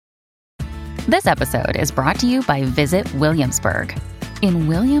This episode is brought to you by Visit Williamsburg. In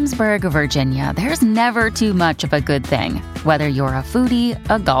Williamsburg, Virginia, there's never too much of a good thing. Whether you're a foodie,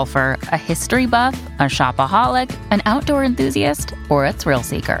 a golfer, a history buff, a shopaholic, an outdoor enthusiast, or a thrill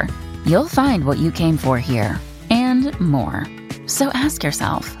seeker, you'll find what you came for here and more. So ask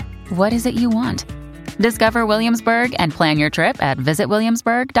yourself, what is it you want? Discover Williamsburg and plan your trip at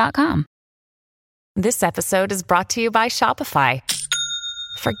visitwilliamsburg.com. This episode is brought to you by Shopify.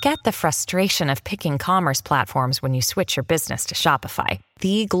 Forget the frustration of picking commerce platforms when you switch your business to Shopify,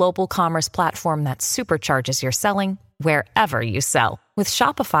 the global commerce platform that supercharges your selling wherever you sell. With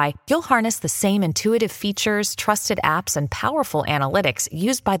Shopify, you'll harness the same intuitive features, trusted apps, and powerful analytics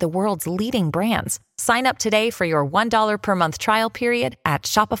used by the world's leading brands. Sign up today for your $1 per month trial period at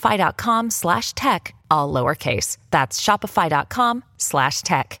shopify.com/tech, all lowercase. That's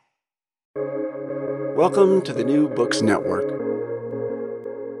shopify.com/tech. Welcome to the New Books Network.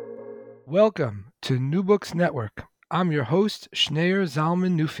 Welcome to New Books Network. I'm your host, Schneur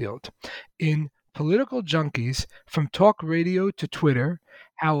Zalman Newfield. In Political Junkies, From Talk Radio to Twitter,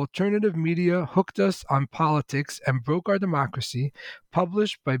 How Alternative Media Hooked Us on Politics and Broke Our Democracy,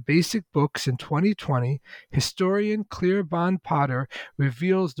 published by Basic Books in 2020, historian Claire Bond Potter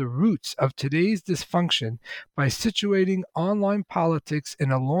reveals the roots of today's dysfunction by situating online politics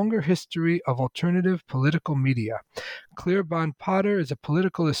in a longer history of alternative political media. Claire Bond Potter is a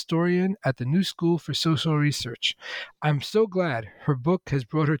political historian at the New School for Social Research. I'm so glad her book has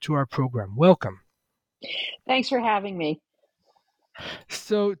brought her to our program. Welcome. Thanks for having me.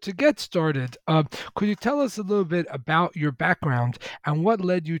 So to get started, could you tell us a little bit about your background and what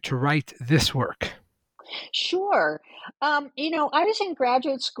led you to write this work? Sure. I was in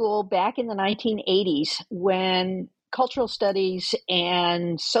graduate school back in the 1980s when cultural studies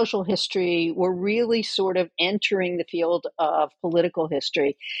and social history were really sort of entering the field of political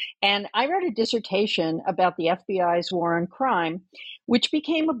history. And I wrote a dissertation about the FBI's war on crime, which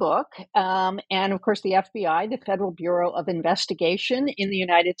became a book. And of course, the FBI, the Federal Bureau of Investigation in the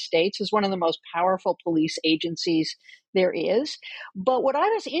United States, is one of the most powerful police agencies there is. But what I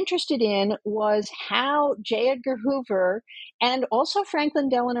was interested in was how J. Edgar Hoover and also Franklin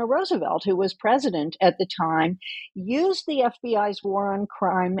Delano Roosevelt, who was president at the time, used the FBI's war on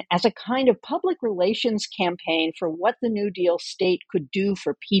crime as a kind of public relations campaign for what the New Deal state could do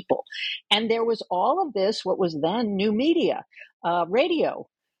for people. And there was all of this, what was then new media, radio,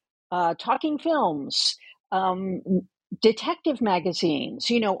 talking films, detective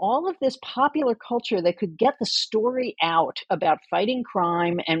magazines, all of this popular culture that could get the story out about fighting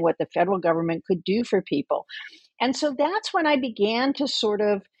crime and what the federal government could do for people. And so that's when I began to sort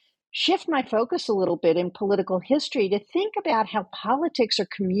of shift my focus a little bit in political history to think about how politics are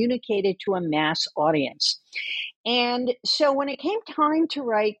communicated to a mass audience. And so when it came time to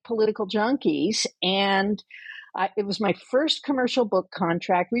write Political Junkies, and it was my first commercial book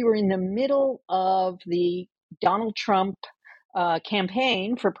contract, we were in the middle of the Donald Trump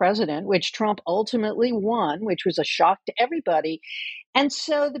campaign for president, which Trump ultimately won, which was a shock to everybody. And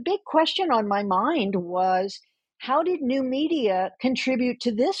so the big question on my mind was, how did new media contribute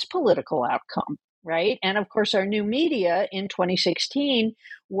to this political outcome, right? And of course, our new media in 2016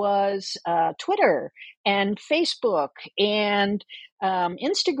 was Twitter and Facebook, and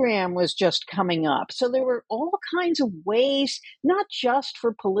Instagram was just coming up. So there were all kinds of ways, not just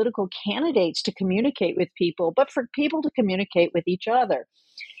for political candidates to communicate with people, but for people to communicate with each other.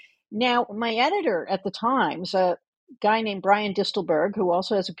 Now, my editor at the Times, a guy named Brian Distelberg, who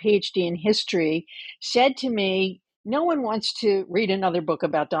also has a PhD in history, said to me, no one wants to read another book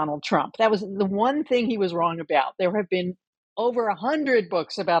about Donald Trump. That was the one thing he was wrong about. There have been over 100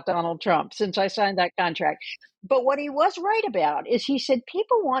 books about Donald Trump since I signed that contract. But what he was right about is he said,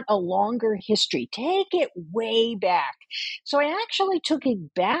 people want a longer history. Take it way back. So I actually took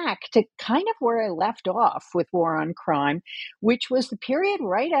it back to kind of where I left off with War on Crime, which was the period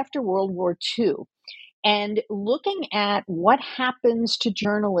right after World War II. And looking at what happens to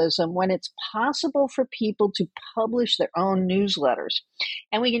journalism when it's possible for people to publish their own newsletters.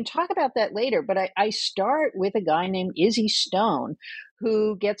 And we can talk about that later, but I start with a guy named Izzy Stone,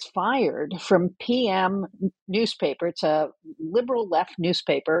 who gets fired from PM newspaper. It's a liberal left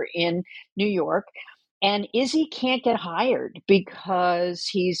newspaper in New York. And Izzy can't get hired because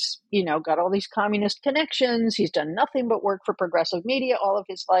he's, got all these communist connections. He's done nothing but work for progressive media all of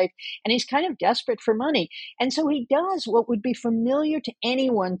his life. And he's kind of desperate for money. And so he does what would be familiar to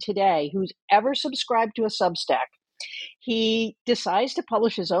anyone today who's ever subscribed to a Substack. He decides to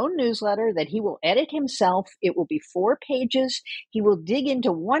publish his own newsletter that he will edit himself. It will be 4 pages. He will dig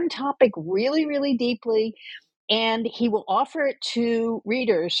into one topic really, really deeply. and he will offer it to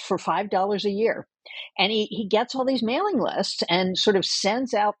readers for $5 a year. And he gets all these mailing lists and sort of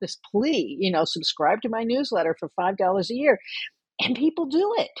sends out this plea, subscribe to my newsletter for $5 a year. And people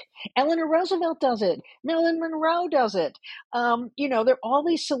do it. Eleanor Roosevelt does it. Marilyn Monroe does it. There are all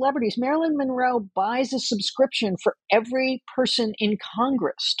these celebrities. Marilyn Monroe buys a subscription for every person in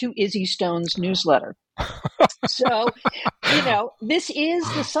Congress to Izzy Stone's newsletter. So, this is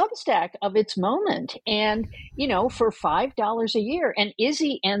the Substack of its moment. And, for $5 a year. And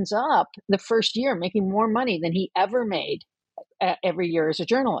Izzy ends up the first year making more money than he ever made every year as a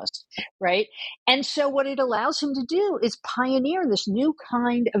journalist, right? And so what it allows him to do is pioneer this new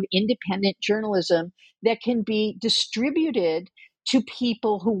kind of independent journalism that can be distributed to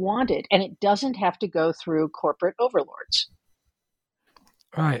people who want it, and it doesn't have to go through corporate overlords.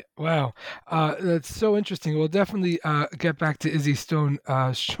 Right. Wow. That's so interesting. We'll definitely get back to Izzy Stone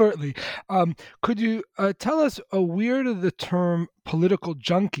shortly. Could you tell us where did the term political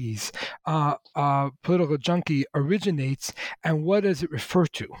junkie originates, and what does it refer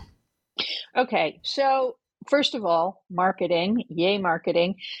to? Okay. So first of all, marketing, yay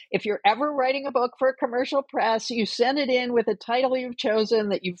marketing. If you're ever writing a book for a commercial press, you send it in with a title you've chosen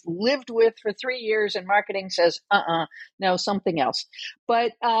that you've lived with for 3 years, and marketing says, no, something else.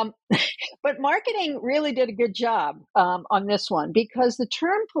 But but marketing really did a good job on this one, because the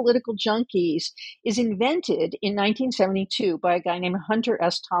term political junkies is invented in 1972 by a guy named Hunter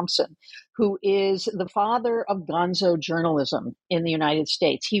S. Thompson, who is the father of gonzo journalism in the United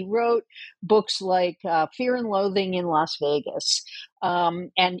States. He wrote books like Fear and Loathing in Las Vegas.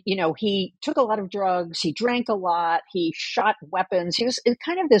 And he took a lot of drugs. He drank a lot. He shot weapons. He was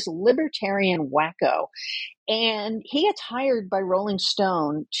kind of this libertarian wacko. And he gets hired by Rolling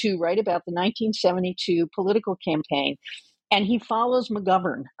Stone to write about the 1972 political campaign. And he follows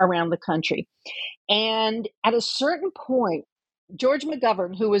McGovern around the country. And at a certain point, George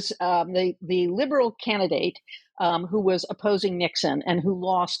McGovern, who was the liberal candidate who was opposing Nixon and who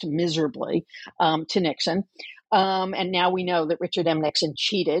lost miserably to Nixon. And now we know that Richard M. Nixon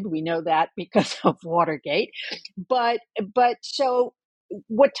cheated. We know that because of Watergate. But so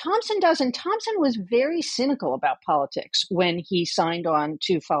what Thompson does, and Thompson was very cynical about politics when he signed on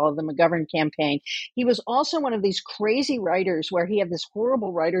to follow the McGovern campaign. He was also one of these crazy writers where he had this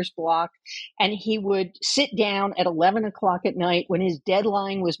horrible writer's block, and he would sit down at 11 o'clock at night when his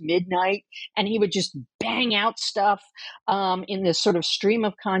deadline was midnight, and he would just bang out stuff in this sort of stream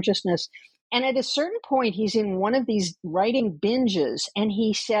of consciousness. And at a certain point, he's in one of these writing binges, and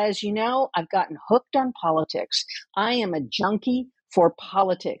he says, I've gotten hooked on politics. I am a junkie for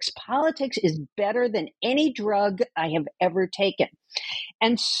politics. Politics is better than any drug I have ever taken.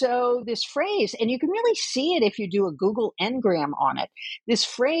 And so this phrase, and you can really see it if you do a Google Ngram on it, this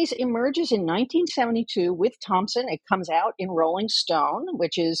phrase emerges in 1972 with Thompson. It comes out in Rolling Stone,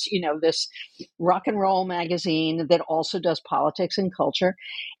 which is, this rock and roll magazine that also does politics and culture.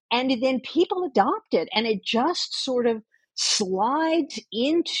 And then people adopt it, and it just sort of slides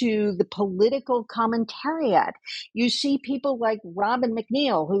into the political commentariat. You see people like Robin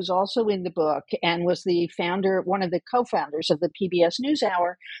McNeil, who's also in the book and was one of the co-founders of the PBS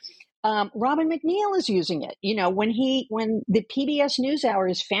NewsHour. Robin McNeil is using it. When the PBS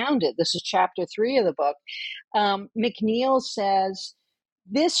NewsHour is founded, this is chapter 3 of the book, McNeil says,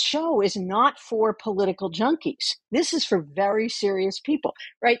 this show is not for political junkies. This is for very serious people,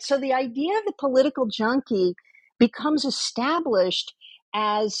 right? So the idea of the political junkie becomes established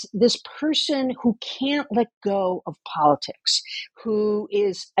as this person who can't let go of politics, who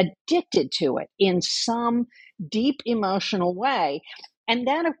is addicted to it in some deep emotional way. And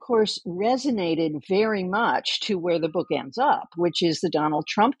that, of course, resonated very much to where the book ends up, which is the Donald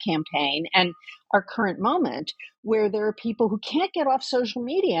Trump campaign and our current moment, where there are people who can't get off social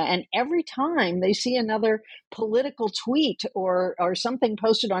media. And every time they see another political tweet or something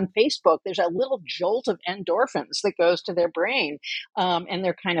posted on Facebook, there's a little jolt of endorphins that goes to their brain, and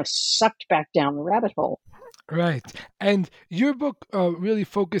they're kind of sucked back down the rabbit hole. Right. And your book really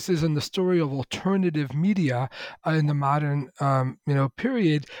focuses on the story of alternative media in the modern,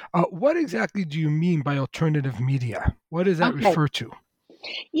 period. What exactly do you mean by alternative media? What does that refer to?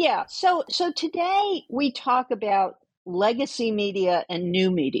 Yeah. So today we talk about legacy media and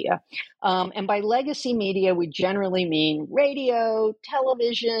new media. And by legacy media, we generally mean radio,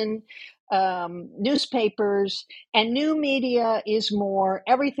 television, newspapers, and new media is more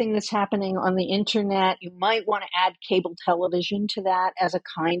everything that's happening on the internet. You might want to add cable television to that as a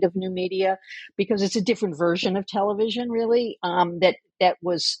kind of new media, because it's a different version of television, really, that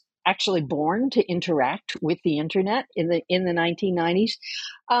was actually born to interact with the internet in the 1990s.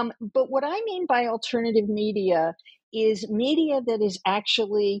 But what I mean by alternative media is media that is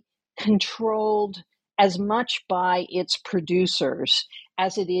actually controlled as much by its producers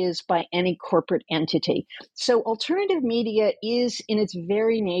as it is by any corporate entity. So alternative media is in its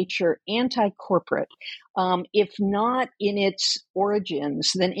very nature anti-corporate, if not in its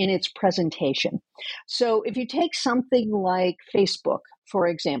origins, then in its presentation. So if you take something like Facebook, for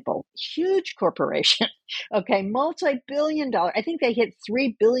example, huge corporation, okay, multi-billion dollar, I think they hit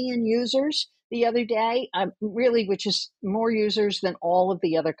 3 billion users the other day, really, which is more users than all of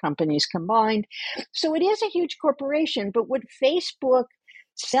the other companies combined. So it is a huge corporation, but what Facebook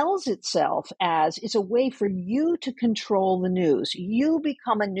sells itself as is a way for you to control the news. You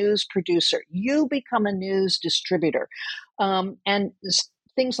become a news producer. You become a news distributor. And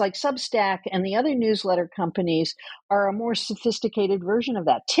things like Substack and the other newsletter companies are a more sophisticated version of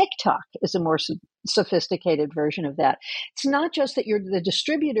that. TikTok is a more sophisticated version of that. It's not just that you're the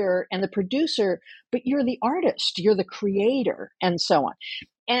distributor and the producer, but you're the artist, you're the creator, and so on.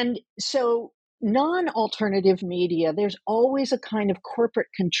 And so non-alternative media, there's always a kind of corporate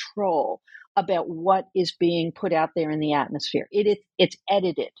control about what is being put out there in the atmosphere. It's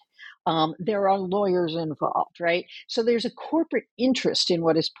edited. There are lawyers involved, right? So there's a corporate interest in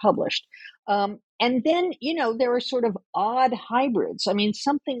what is published. And then, there are sort of odd hybrids. I mean,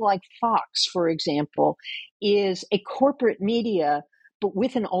 something like Fox, for example, is a corporate media, but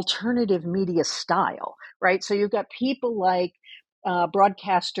with an alternative media style, right? So you've got people like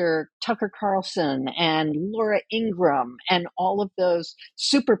broadcaster Tucker Carlson and Laura Ingraham and all of those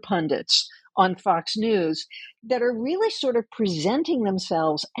super pundits on Fox News that are really sort of presenting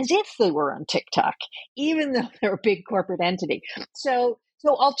themselves as if they were on TikTok, even though they're a big corporate entity. So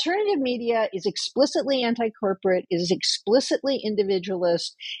alternative media is explicitly anti-corporate, is explicitly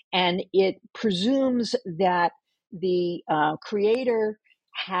individualist, and it presumes that the creator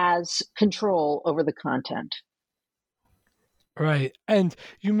has control over the content. Right. And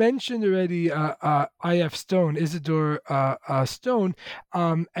you mentioned already I.F. Stone, Isidore Stone,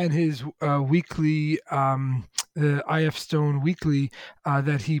 and his weekly, the I.F. Stone Weekly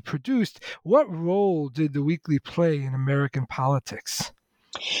that he produced. What role did the weekly play in American politics?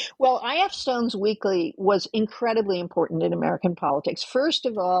 Well, I.F. Stone's Weekly was incredibly important in American politics. First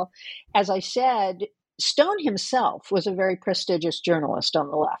of all, as I said, Stone himself was a very prestigious journalist on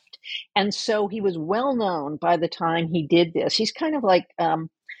the left. And so he was well known by the time he did this. He's kind of like,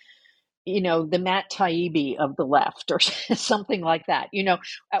 the Matt Taibbi of the left or something like that,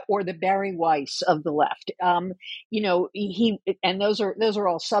 or the Barry Weiss of the left. And those are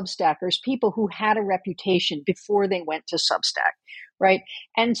all Substackers, people who had a reputation before they went to Substack. Right.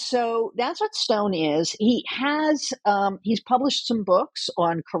 And so that's what Stone is. He has, he's published some books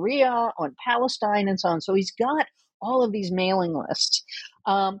on Korea, on Palestine, and so on. So he's got all of these mailing lists.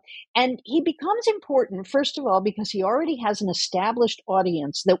 And he becomes important, first of all, because he already has an established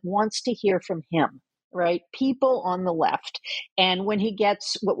audience that wants to hear from him. Right? People on the left. And when he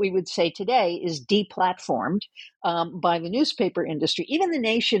gets what we would say today is deplatformed by the newspaper industry, even The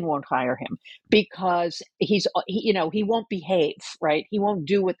Nation won't hire him because he won't behave, right? He won't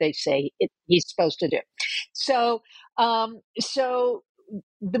do what they say he's supposed to do. So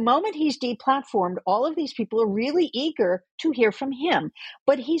the moment he's deplatformed, all of these people are really eager to hear from him.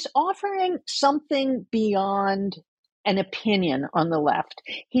 But he's offering something beyond an opinion on the left.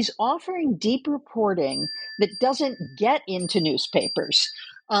 He's offering deep reporting that doesn't get into newspapers.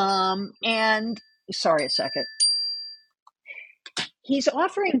 Sorry a second. He's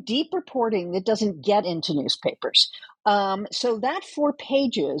offering deep reporting that doesn't get into newspapers. So that 4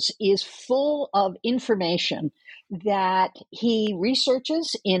 pages is full of information that he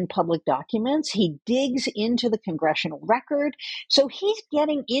researches in public documents. He digs into the congressional record. So he's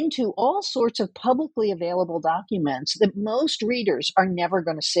getting into all sorts of publicly available documents that most readers are never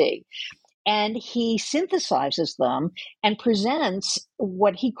going to see. And he synthesizes them and presents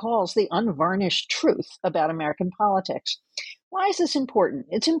what he calls the unvarnished truth about American politics. Why is this important?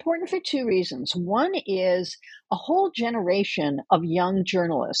 It's important for 2 reasons. One is a whole generation of young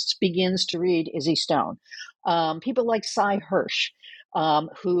journalists begins to read Izzy Stone. People like Cy Hirsch,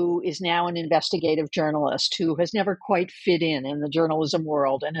 who is now an investigative journalist who has never quite fit in the journalism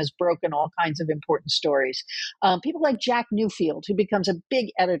world and has broken all kinds of important stories. People like Jack Newfield, who becomes a big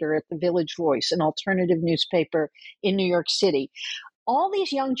editor at the Village Voice, an alternative newspaper in New York City. All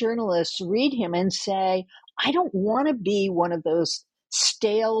these young journalists read him and say, I don't want to be one of those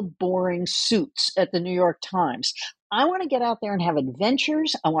stale, boring suits at the New York Times. I want to get out there and have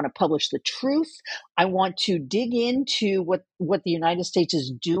adventures. I want to publish the truth. I want to dig into what the United States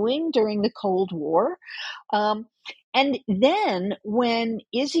is doing during the Cold War. And then when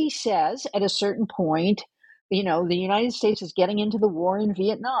Izzy says at a certain point, the United States is getting into the war in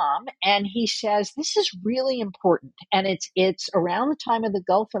Vietnam, and he says, this is really important. And it's around the time of the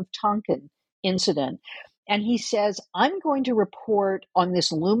Gulf of Tonkin incident. And he says, I'm going to report on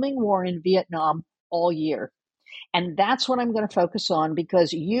this looming war in Vietnam all year. And that's what I'm going to focus on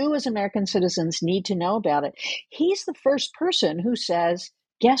because you as American citizens need to know about it. He's the first person who says,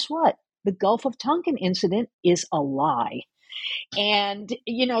 guess what? The Gulf of Tonkin incident is a lie. And,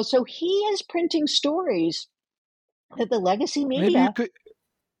 so he is printing stories that the legacy media...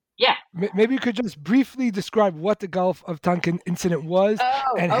 Maybe you could just briefly describe what the Gulf of Tonkin incident was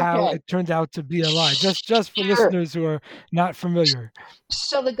and how it turned out to be a lie, just for listeners who are not familiar.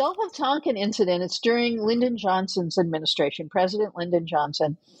 So the Gulf of Tonkin incident, it's during Lyndon Johnson's administration, President Lyndon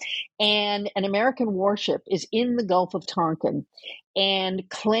Johnson, and an American warship is in the Gulf of Tonkin and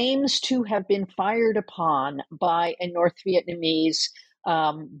claims to have been fired upon by a North Vietnamese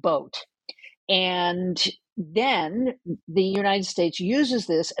boat. And then the United States uses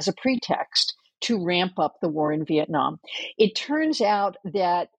this as a pretext to ramp up the war in Vietnam. It turns out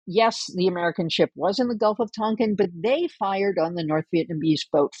that, yes, the American ship was in the Gulf of Tonkin, but they fired on the North Vietnamese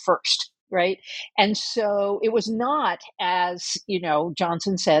boat first, right? And so it was not, as,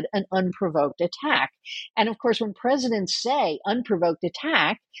 Johnson said, an unprovoked attack. And of course, when presidents say unprovoked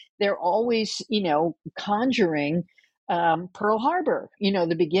attack, they're always, conjuring Pearl Harbor,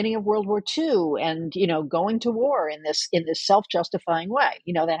 the beginning of World War II and, going to war in this self-justifying way.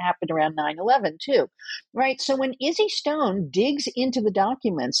 That happened around 9/11 too, right? So when Izzy Stone digs into the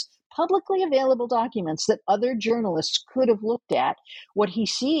documents, publicly available documents that other journalists could have looked at, what he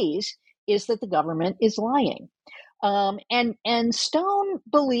sees is that the government is lying. And Stone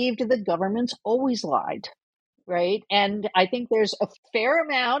believed that governments always lied. Right. And I think there's a fair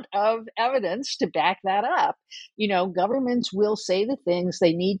amount of evidence to back that up. Governments will say the things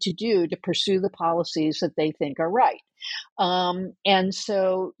they need to do to pursue the policies that they think are right. And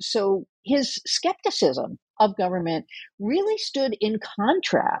so his skepticism of government really stood in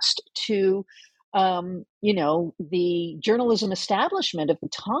contrast to, the journalism establishment of the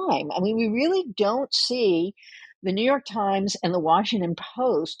time. I mean, we really don't see the New York Times and the Washington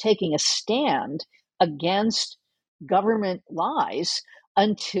Post taking a stand against government lies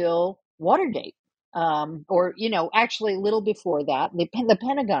until Watergate, or actually a little before that, the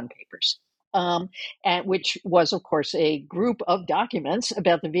Pentagon Papers, and which was, of course, a group of documents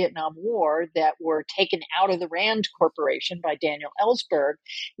about the Vietnam War that were taken out of the Rand Corporation by Daniel Ellsberg,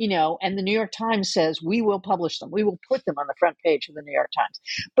 and the New York Times says we will publish them, we will put them on the front page of the New York Times.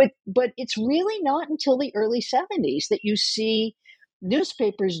 But it's really not until the early 70s that you see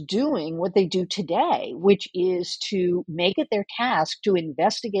newspapers doing what they do today, which is to make it their task to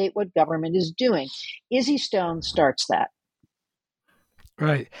investigate what government is doing. Izzy Stone starts that.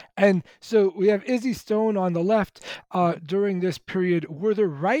 Right. And so we have Izzy Stone on the left. During this period, were there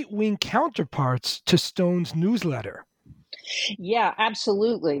right-wing counterparts to Stone's newsletter? Yeah,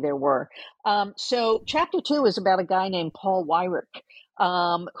 absolutely there were. So chapter 2 is about a guy named Paul Weyrich,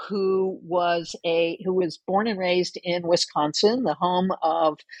 who was born and raised in Wisconsin, the home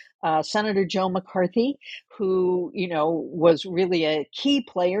of Senator Joe McCarthy, who was really a key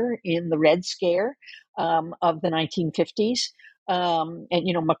player in the Red Scare of the 1950s. And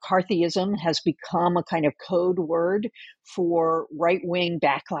McCarthyism has become a kind of code word for right-wing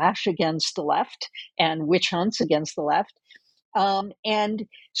backlash against the left and witch hunts against the left. And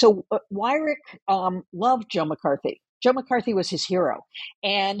so Weyrich loved Joe McCarthy. Joe McCarthy was his hero.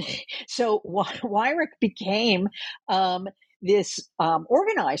 And so Weyrich became this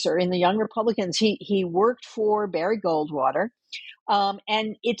organizer in the Young Republicans. He worked for Barry Goldwater.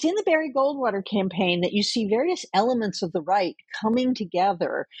 And it's in the Barry Goldwater campaign that you see various elements of the right coming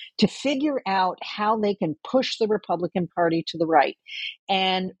together to figure out how they can push the Republican Party to the right.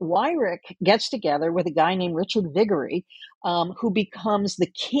 And Weyrich gets together with a guy named Richard Viguerie, who becomes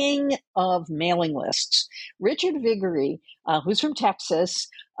the king of mailing lists. Richard Viguerie, who's from Texas,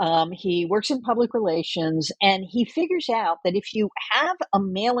 he works in public relations, and he figures out that if you have a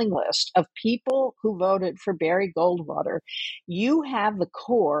mailing list of people who voted for Barry Goldwater, you have the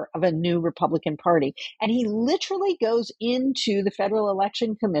core of a new Republican Party. And he literally goes into the Federal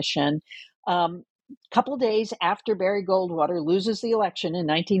Election Commission a couple of days after Barry Goldwater loses the election in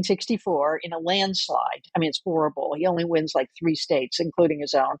 1964 in a landslide. I mean, it's horrible. He only wins like 3 states, including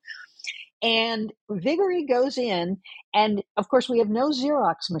his own. And Viguerie goes in, and of course, we have no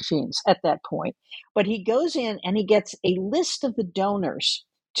Xerox machines at that point, but he goes in and he gets a list of the donors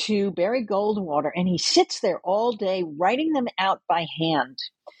to Barry Goldwater, and he sits there all day writing them out by hand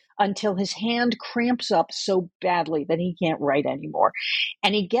until his hand cramps up so badly that he can't write anymore.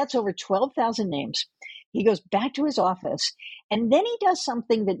 And he gets over 12,000 names. He goes back to his office, and then he does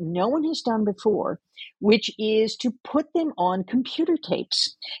something that no one has done before, which is to put them on computer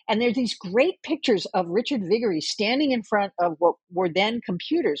tapes. And there's these great pictures of Richard Viguerie standing in front of what were then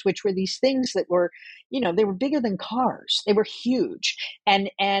computers, which were these things that were, they were bigger than cars. They were huge. And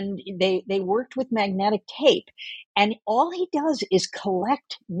they worked with magnetic tape. And all he does is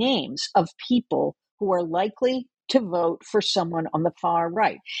collect names of people who are likely to vote for someone on the far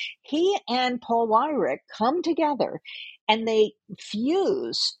right. He and Paul Weyrich come together and they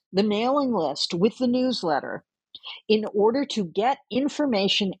fuse the mailing list with the newsletter in order to get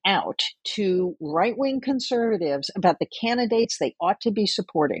information out to right-wing conservatives about the candidates they ought to be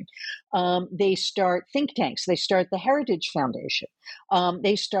supporting. They start think tanks. They start the Heritage Foundation.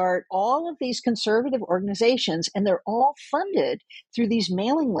 They start all of these conservative organizations, and they're all funded through these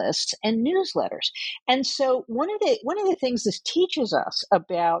mailing lists and newsletters. And so one of the things this teaches us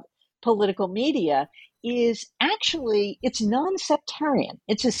about political media is actually it's non-sectarian.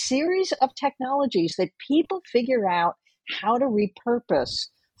 It's a series of technologies that people figure out how to repurpose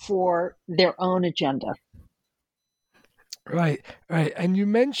for their own agenda. Right. And you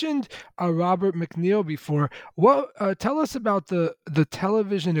mentioned Robert MacNeil before. Tell us about the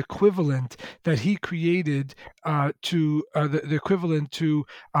television equivalent that he created to the equivalent to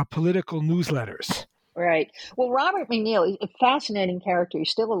political newsletters. Right. Well, Robert MacNeil, a fascinating character. He's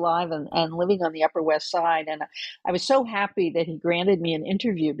still alive and living on the Upper West Side. And I was so happy that he granted me an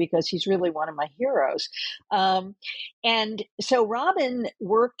interview because he's really one of my heroes. And so Robin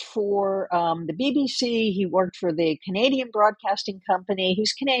worked for the BBC. He worked for the Canadian Broadcasting Company.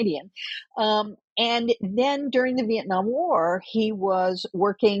 He's Canadian. And then during the Vietnam War, he was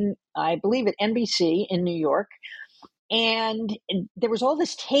working, I believe, at NBC in New York. And there was all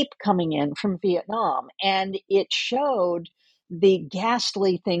this tape coming in from Vietnam, and it showed the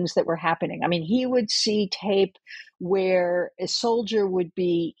ghastly things that were happening. I mean, he would see tape where a soldier would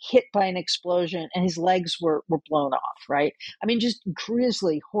be hit by an explosion and his legs were blown off, right? I mean, just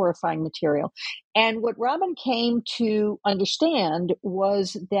grisly, horrifying material. And what Robin came to understand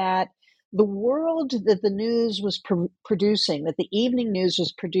was that the world that the news was producing, that the evening news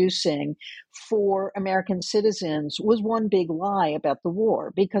was producing for American citizens was one big lie about the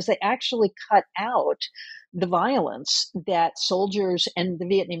war, because they actually cut out the violence that soldiers and the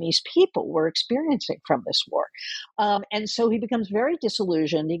Vietnamese people were experiencing from this war. And so he becomes very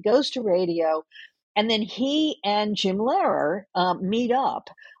disillusioned. He goes to radio, and then he and Jim Lehrer meet up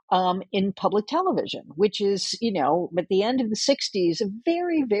in public television, which is, at the end of the 60s, a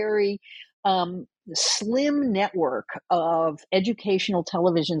very, very slim network of educational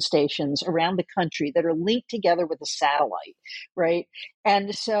television stations around the country that are linked together with a satellite, right?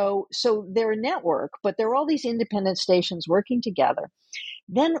 And so they're a network, but there are all these independent stations working together.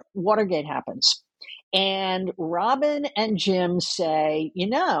 Then Watergate happens. And Robin and Jim say,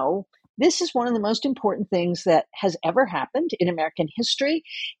 this is one of the most important things that has ever happened in American history.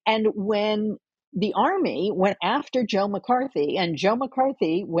 And when the Army went after Joe McCarthy, and Joe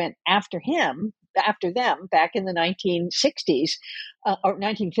McCarthy went after them back in the 1960s, or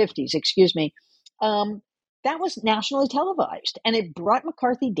 1950s, excuse me, that was nationally televised, and it brought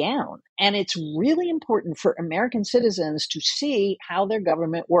McCarthy down. And it's really important for American citizens to see how their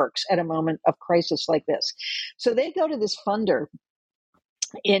government works at a moment of crisis like this. So they go to this funder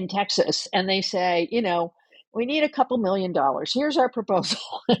in Texas, and they say, we need a couple $1 million. Here's our proposal: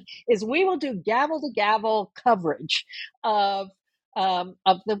 is we will do gavel to gavel coverage of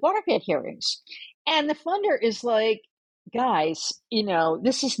the Watergate hearings. And the funder is like, guys,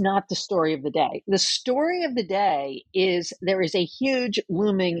 this is not the story of the day. The story of the day is there is a huge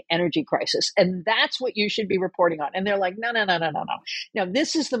looming energy crisis, and that's what you should be reporting on. And they're like, no. No,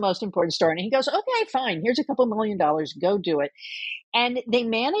 this is the most important story. And he goes, okay, fine. Here's a couple $1 million. Go do it. And they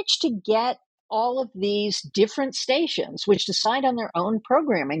managed to get all of these different stations, which decide on their own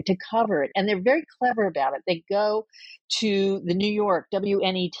programming, to cover it. And they're very clever about it. They go to the New York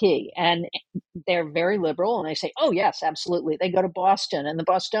WNET, and they're very liberal, and they say, oh, yes, absolutely. They go to Boston, and the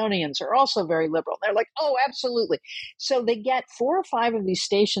Bostonians are also very liberal. They're like, oh, absolutely. So they get 4 or 5 of these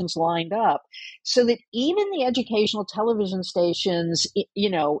stations lined up so that even the educational television stations,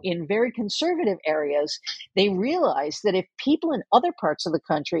 in very conservative areas, they realize that if people in other parts of the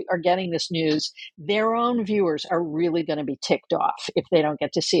country are getting this news, because their own viewers are really going to be ticked off if they don't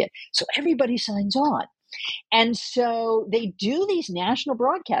get to see it. So everybody signs on. And so they do these national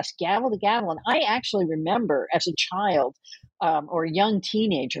broadcasts, gavel to gavel. And I actually remember as a child or a young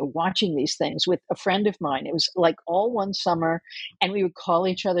teenager watching these things with a friend of mine. It was like all one summer, and we would call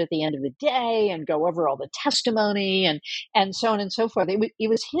each other at the end of the day and go over all the testimony and so on and so forth. It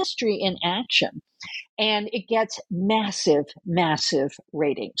was history in action. And it gets massive, massive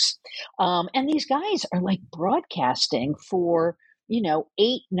ratings. And these guys are like broadcasting for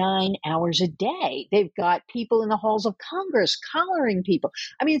 8, 9 hours a day. They've got people in the halls of Congress collaring people.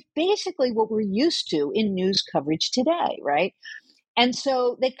 I mean, it's basically what we're used to in news coverage today, right? And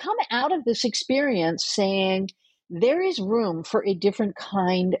so they come out of this experience saying there is room for a different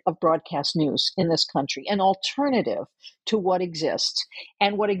kind of broadcast news in this country, an alternative to what exists.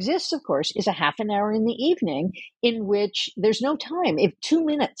 And what exists, of course, is a half an hour in the evening in which there's no time. If 2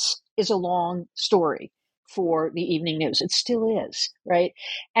 minutes is a long story for the evening news, it still is, right?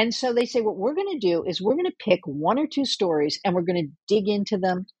 And so they say, what we're going to do is we're going to pick 1 or 2 stories and we're going to dig into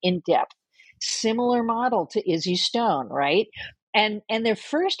them in depth. Similar model to Izzy Stone, right? And their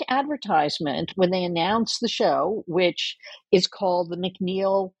first advertisement when they announced the show, which is called the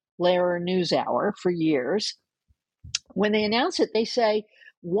MacNeil-Lehrer News Hour for years, when they announce it, they say,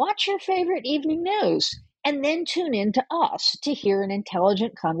 watch your favorite evening news and then tune in to us to hear an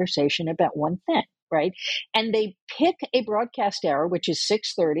intelligent conversation about one thing, right? And they pick a broadcast hour, which is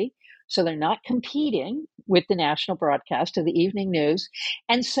 6:30. So they're not competing with the national broadcast of the evening news.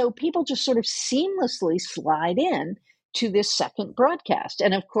 And so people just sort of seamlessly slide in to this second broadcast.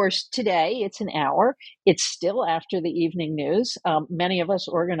 And of course, today it's an hour. It's still after the evening news. Many of us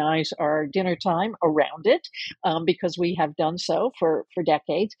organize our dinner time around it because we have done so for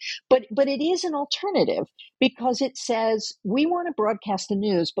decades. But it is an alternative because it says we want to broadcast the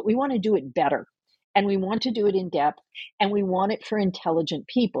news, but we want to do it better. And we want to do it in depth, and we want it for intelligent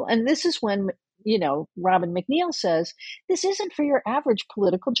people. And this is when, Robin MacNeil says, this isn't for your average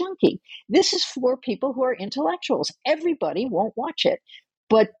political junkie. This is for people who are intellectuals. Everybody won't watch it,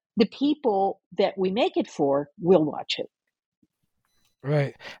 but the people that we make it for will watch it.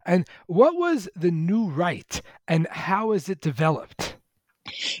 Right. And what was the New Right, and how is it developed?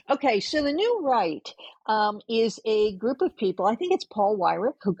 Okay, so the New Right is a group of people. I think it's Paul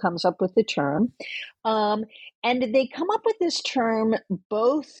Weyrich who comes up with the term. And they come up with this term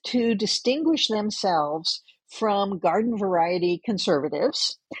both to distinguish themselves from garden variety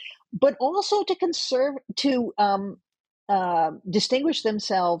conservatives, but also to distinguish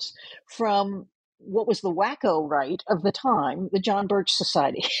themselves from what was the wacko right of the time, the John Birch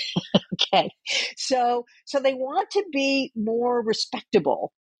Society. Okay, so they want to be more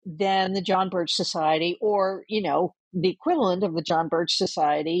respectable than the John Birch Society, or the equivalent of the John Birch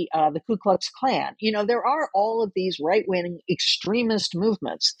Society, the Ku Klux Klan. There are all of these right-wing extremist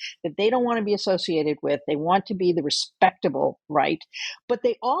movements that they don't want to be associated with. They want to be the respectable right, but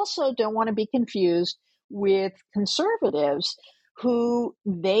they also don't want to be confused with conservatives who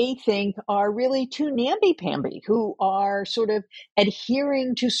they think are really too namby-pamby, who are sort of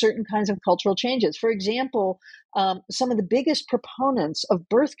adhering to certain kinds of cultural changes. For example, some of the biggest proponents of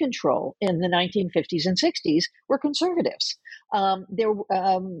birth control in the 1950s and 60s were conservatives. There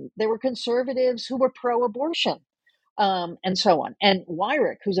were conservatives who were pro-abortion. And so on. And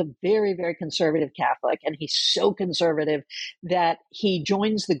Weyrich, who's a very, very conservative Catholic, and he's so conservative that he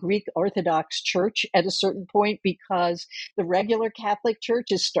joins the Greek Orthodox Church at a certain point because the regular Catholic Church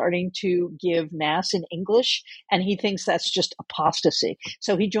is starting to give Mass in English, and he thinks that's just apostasy.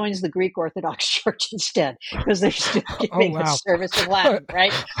 So he joins the Greek Orthodox Church instead because they're still giving a service in Latin,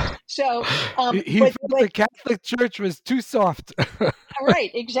 right? So he felt the Catholic Church was too soft.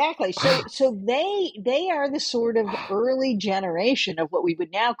 Right, exactly. So they are the sort of early generation of what we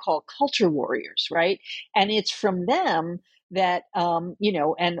would now call culture warriors, right? And it's from them that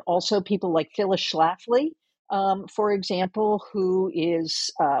and also people like Phyllis Schlafly, for example, who is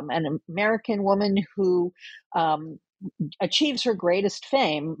an American woman who achieves her greatest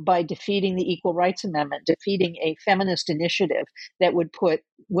fame by defeating the Equal Rights Amendment, defeating a feminist initiative that would put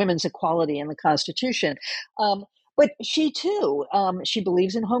women's equality in the Constitution. But she too, she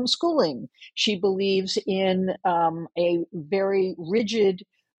believes in homeschooling. She believes in a very rigid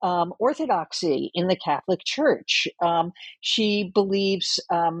orthodoxy in the Catholic Church. She believes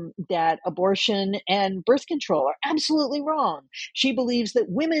that abortion and birth control are absolutely wrong. She believes that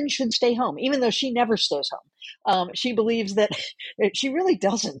women should stay home, even though she never stays home. She believes that she really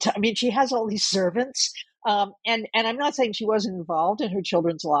doesn't. I mean, she has all these servants. And I'm not saying she wasn't involved in her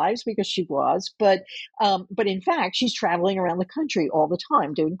children's lives, because she was, but in fact, she's traveling around the country all the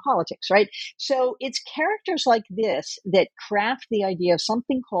time doing politics, right? So it's characters like this that craft the idea of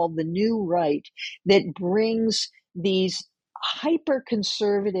something called the New Right, that brings these hyper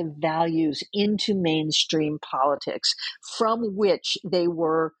conservative values into mainstream politics from which they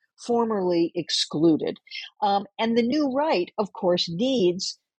were formerly excluded. And the New Right, of course,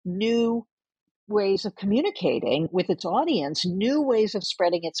 needs new ways of communicating with its audience, new ways of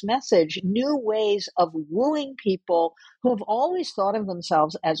spreading its message, new ways of wooing people who have always thought of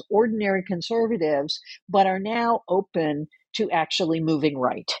themselves as ordinary conservatives, but are now open to actually moving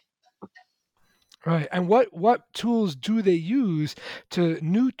right. Right. And what tools do they use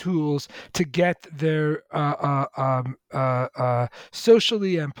new tools to get their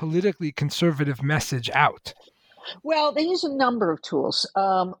socially and politically conservative message out? Well, they use a number of tools.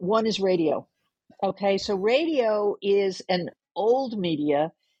 One is radio. Okay, so radio is an old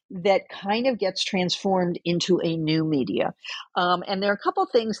media that kind of gets transformed into a new media. And there are a couple of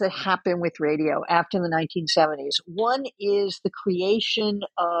things that happen with radio after the 1970s. One is the creation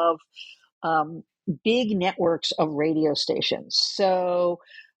of big networks of radio stations. So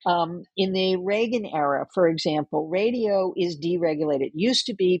in the Reagan era, for example, radio is deregulated. It used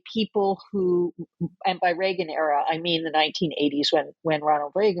to be people who, and by Reagan era, I mean the 1980s when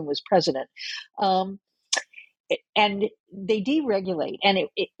Ronald Reagan was president. And they deregulate. And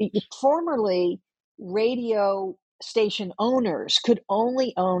formerly, radio station owners could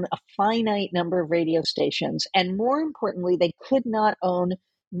only own a finite number of radio stations. And more importantly, they could not own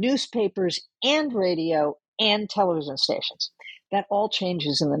newspapers and radio and television stations. That all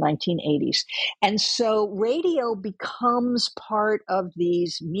changes in the 1980s. And so radio becomes part of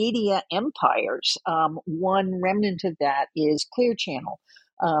these media empires. One remnant of that is Clear Channel,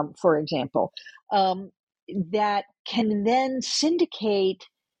 for example, that can then syndicate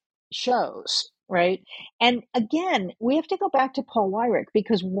shows, right? And again, we have to go back to Paul Weyrich,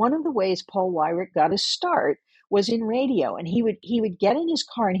 because one of the ways Paul Weyrich got his start was in radio. And he would get in his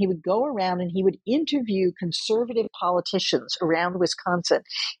car and he would go around and he would interview conservative politicians around Wisconsin.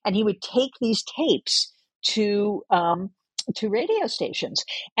 And he would take these tapes to radio stations.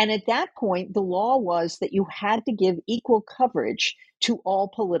 And at that point, the law was that you had to give equal coverage to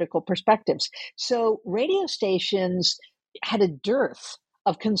all political perspectives. So radio stations had a dearth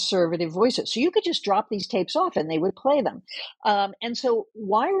of conservative voices. So you could just drop these tapes off and they would play them. And so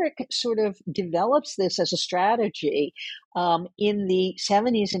Weyrich sort of develops this as a strategy in the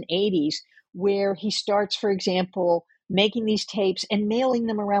 70s and 80s, where he starts, for example, making these tapes and mailing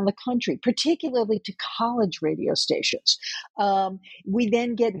them around the country, particularly to college radio stations. We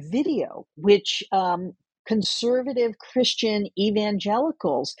then get video, which conservative Christian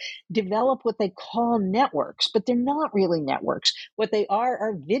evangelicals develop what they call networks, but they're not really networks. What they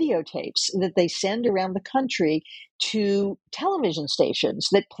are videotapes that they send around the country to television stations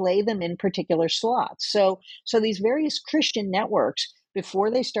that play them in particular slots. So these various Christian networks, before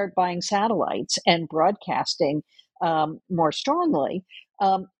they start buying satellites and broadcasting more strongly,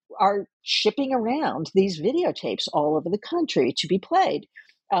 are shipping around these videotapes all over the country to be played,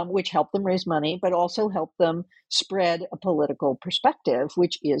 which help them raise money, but also help them spread a political perspective,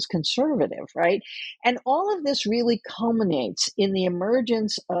 which is conservative, right? And all of this really culminates in the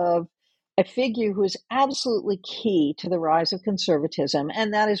emergence of a figure who is absolutely key to the rise of conservatism,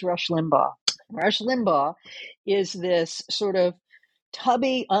 and that is Rush Limbaugh. Rush Limbaugh is this sort of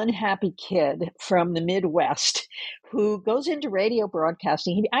tubby, unhappy kid from the Midwest who goes into radio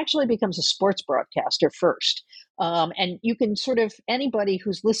broadcasting. He actually becomes a sports broadcaster first. And you can sort of, anybody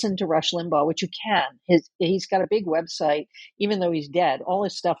who's listened to Rush Limbaugh, which you can, he's got a big website, even though he's dead. All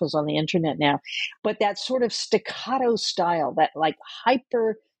his stuff is on the internet now. But that sort of staccato style, that like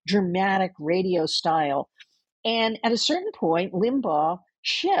hyper dramatic radio style. And at a certain point, Limbaugh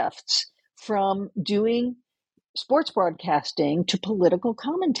shifts from doing sports broadcasting to political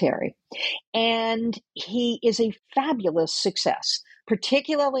commentary. And he is a fabulous success,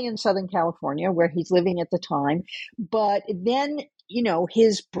 particularly in Southern California, where he's living at the time. But then,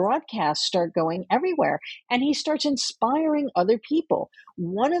 his broadcasts start going everywhere, and he starts inspiring other people.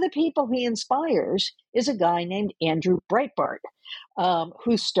 One of the people he inspires is a guy named Andrew Breitbart,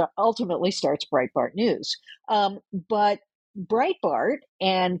 who ultimately starts Breitbart News. But Breitbart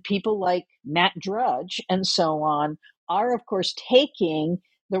and people like Matt Drudge and so on are, of course, taking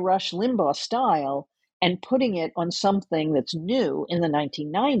the Rush Limbaugh style and putting it on something that's new in the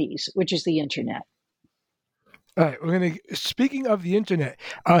 1990s, which is the internet. All right, speaking of the internet,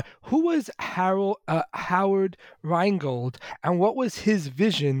 who was Howard Rheingold, and what was his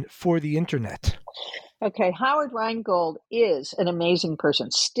vision for the internet? Okay, Howard Rheingold is an amazing person,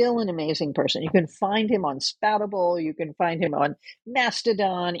 still an amazing person. You can find him on Spoutable, you can find him on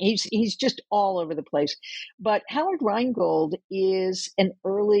Mastodon. He's just all over the place. But Howard Rheingold is an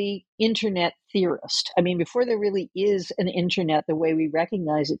early internet theorist. I mean, before there really is an internet the way we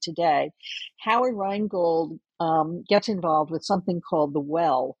recognize it today, Howard Rheingold gets involved with something called the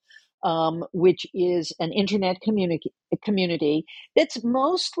Well, which is an internet community that's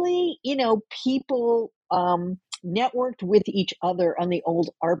mostly, people networked with each other on the old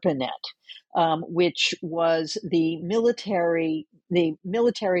ARPANET, which was the military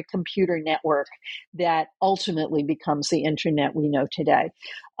computer network that ultimately becomes the internet we know today.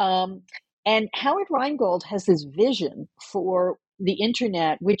 And Howard Rheingold has this vision for the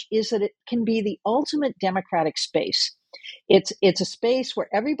internet, which is that it can be the ultimate democratic space. It's a space where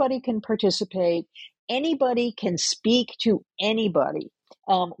everybody can participate, anybody can speak to anybody,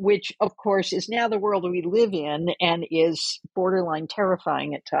 which of course is now the world we live in and is borderline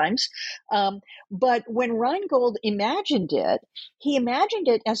terrifying at times. But when Rheingold imagined it, he imagined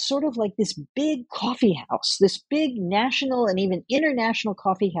it as sort of like this big coffee house, this big national and even international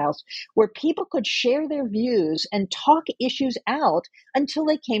coffee house where people could share their views and talk issues out until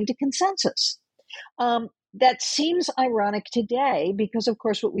they came to consensus. That seems ironic today because, of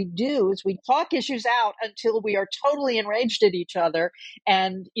course, what we do is we talk issues out until we are totally enraged at each other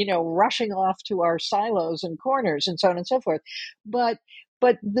and, rushing off to our silos and corners and so on and so forth. But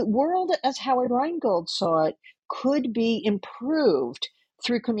the world, as Howard Rheingold saw it, could be improved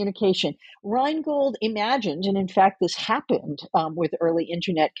through communication. Rheingold imagined, and in fact, this happened with early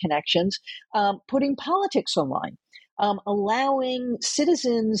internet connections, putting politics online. Allowing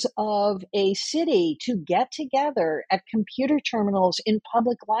citizens of a city to get together at computer terminals in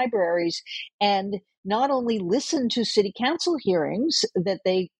public libraries and not only listen to city council hearings that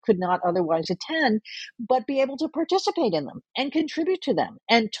they could not otherwise attend, but be able to participate in them and contribute to them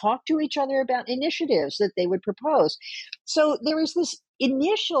and talk to each other about initiatives that they would propose. So there was this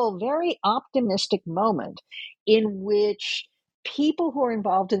initial, very optimistic moment in which people who are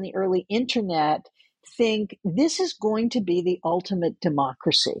involved in the early internet think this is going to be the ultimate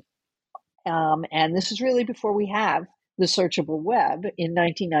democracy. And this is really before we have the searchable web in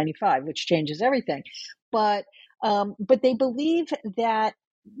 1995, which changes everything. But they believe that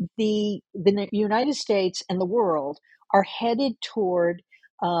the United States and the world are headed toward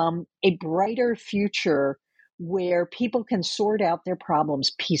a brighter future where people can sort out their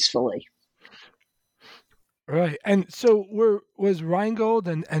problems peacefully. Right. And so was Rheingold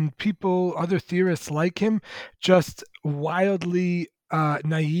and people, other theorists like him, just wildly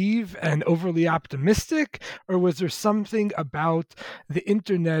naive and overly optimistic? Or was there something about the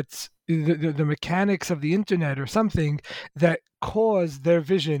internet's, the mechanics of the internet or something that caused their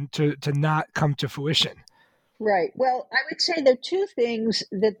vision to not come to fruition? Right. Well, I would say there are two things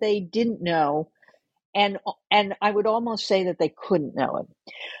that they didn't know, and I would almost say that they couldn't know it.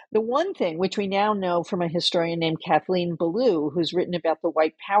 The one thing, which we now know from a historian named Kathleen Belew, who's written about the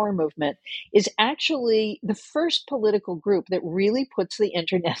white power movement, is actually the first political group that really puts the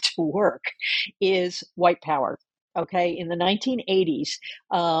internet to work is white power. Okay, in the 1980s,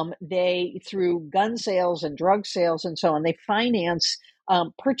 they, through gun sales and drug sales and so on, they finance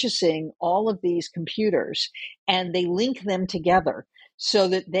purchasing all of these computers and they link them together so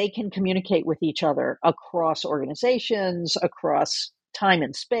that they can communicate with each other across organizations, across time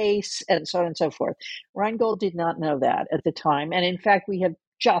and space, and so on and so forth. Rheingold did not know that at the time. And in fact, we have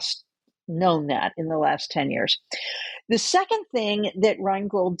just known that in the last 10 years. The second thing that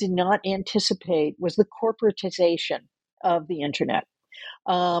Rheingold did not anticipate was the corporatization of the internet.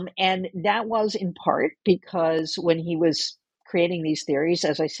 And that was in part because when he was creating these theories,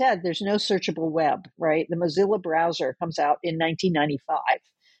 as I said, there's no searchable web, right? The Mozilla browser comes out in 1995,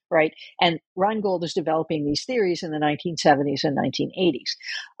 right? And Rheingold is developing these theories in the 1970s and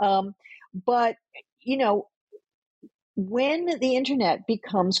 1980s. But, when the internet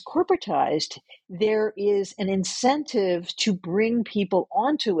becomes corporatized, there is an incentive to bring people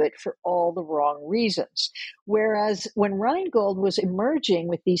onto it for all the wrong reasons. Whereas when Rheingold was emerging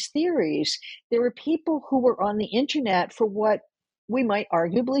with these theories, there were people who were on the internet for what we might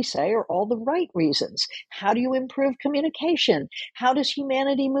arguably say are all the right reasons. How do you improve communication? How does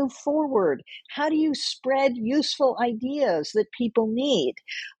humanity move forward? How do you spread useful ideas that people need?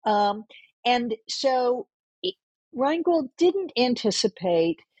 And so Rheingold didn't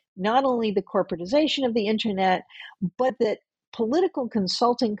anticipate not only the corporatization of the internet, but that political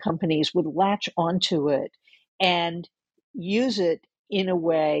consulting companies would latch onto it and use it in a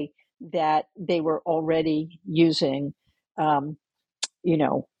way that they were already using,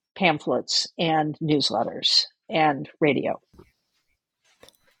 pamphlets and newsletters and radio.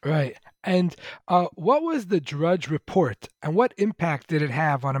 Right. And what was the Drudge Report, and what impact did it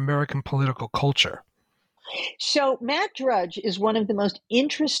have on American political culture? So Matt Drudge is one of the most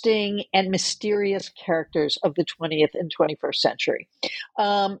interesting and mysterious characters of the 20th and 21st century.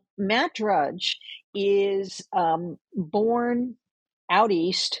 Matt Drudge is born out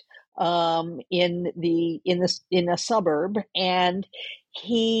east in a suburb, and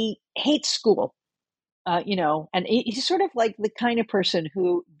he hates school. And he's sort of like the kind of person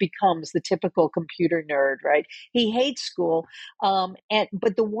who becomes the typical computer nerd, right? He hates school,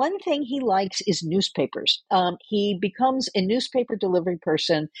 but the one thing he likes is newspapers. He becomes a newspaper delivery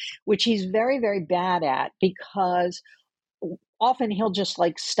person, which he's very, very bad at because often he'll just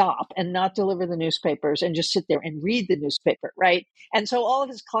like stop and not deliver the newspapers and just sit there and read the newspaper, right? And so all of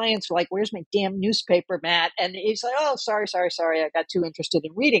his clients are like, "Where's my damn newspaper, Matt?" And he's like, "Oh, sorry, I got too interested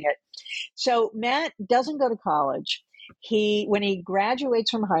in reading it." So Matt doesn't go to college. When he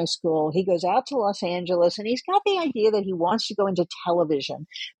graduates from high school, he goes out to Los Angeles, and he's got the idea that he wants to go into television,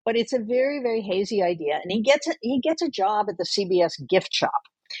 but it's a very, very hazy idea. And he gets a job at the CBS gift shop,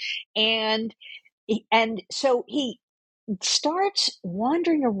 and so he starts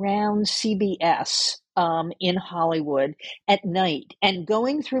wandering around CBS in Hollywood at night and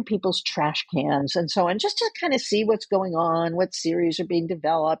going through people's trash cans and so on, just to kind of see what's going on, what series are being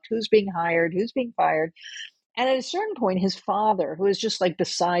developed, who's being hired, who's being fired. And at a certain point, his father, who is just like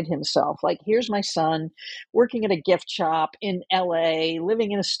beside himself, like, "Here's my son working at a gift shop in LA,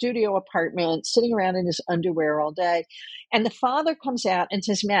 living in a studio apartment, sitting around in his underwear all day." And the father comes out and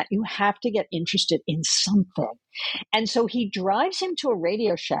says, "Matt, you have to get interested in something." And so he drives him to a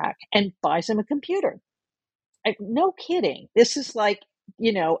Radio Shack and buys him a computer. No kidding. This is like,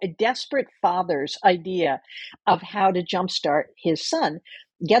 a desperate father's idea of how to jumpstart his son.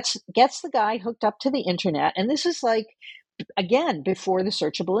 Gets the guy hooked up to the internet. And this is like, again, before the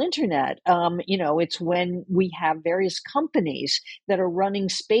searchable internet. It's when we have various companies that are running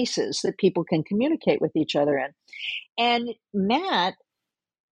spaces that people can communicate with each other in. And Matt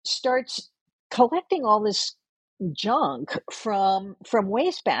starts collecting all this junk from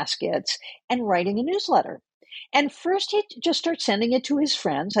wastebaskets and writing a newsletter. And first he just starts sending it to his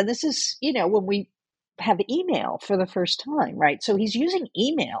friends. And this is, when we have email for the first time, right? So he's using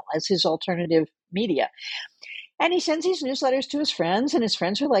email as his alternative media. And he sends these newsletters to his friends, and his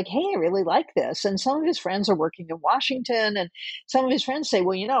friends are like, "Hey, I really like this." And some of his friends are working in Washington, and some of his friends say,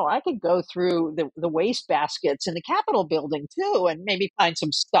 "Well, I could go through the waste baskets in the Capitol building too, and maybe find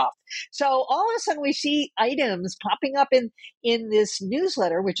some stuff." So all of a sudden we see items popping up in this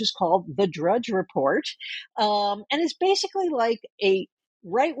newsletter, which is called The Drudge Report. And it's basically like a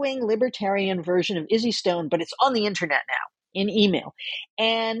right-wing libertarian version of Izzy Stone, but it's on the internet now, in email.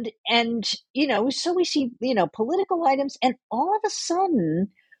 And so we see, political items, and all of a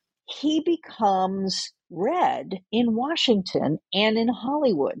sudden he becomes read in Washington and in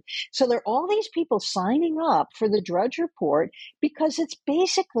Hollywood. So there are all these people signing up for the Drudge Report because it's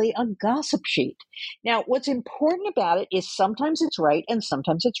basically a gossip sheet. Now, what's important about it is sometimes it's right and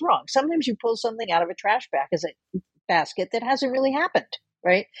sometimes it's wrong. Sometimes you pull something out of a trash basket that hasn't really happened,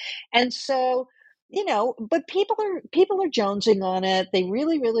 right? And so, but people are jonesing on it. They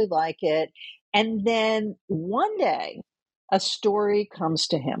really, really like it. And then one day a story comes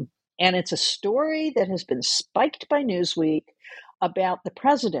to him, and it's a story that has been spiked by Newsweek about the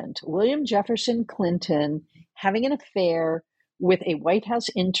president, William Jefferson Clinton, having an affair with a White House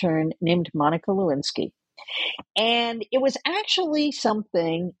intern named Monica Lewinsky. And it was actually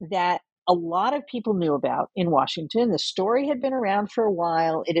something that a lot of people knew about in Washington. The story had been around for a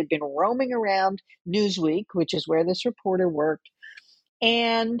while. It had been roaming around Newsweek, which is where this reporter worked.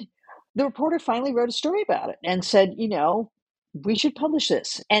 And the reporter finally wrote a story about it and said, we should publish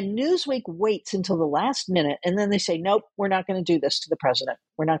this. And Newsweek waits until the last minute, and then they say, "Nope, we're not going to do this to the president.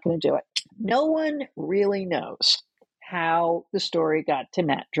 We're not going to do it." No one really knows how the story got to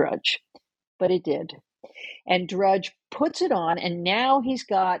Matt Drudge, but it did. And Drudge puts it on, and now he's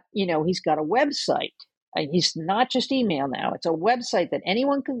got a website. He's not just email now. It's a website that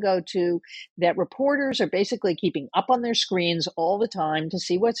anyone can go to, that reporters are basically keeping up on their screens all the time to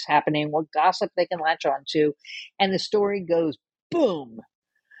see what's happening, what gossip they can latch onto. And the story goes boom.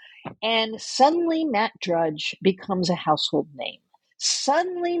 And suddenly Matt Drudge becomes a household name.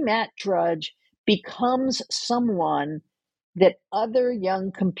 Suddenly Matt Drudge becomes someone that other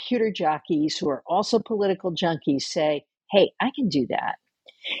young computer jockeys who are also political junkies say, "Hey, I can do that."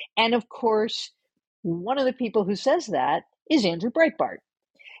 And of course, one of the people who says that is Andrew Breitbart.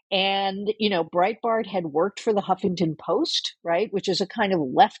 And, Breitbart had worked for the Huffington Post, right, which is a kind of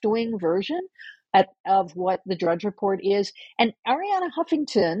left-wing version of what the Drudge Report is. And Arianna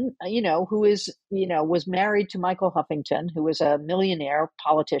Huffington, who is, was married to Michael Huffington, who was a millionaire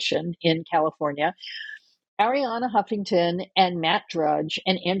politician in California. Arianna Huffington and Matt Drudge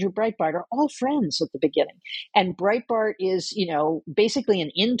and Andrew Breitbart are all friends at the beginning. And Breitbart is, basically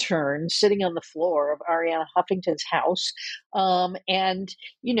an intern sitting on the floor of Arianna Huffington's house. Then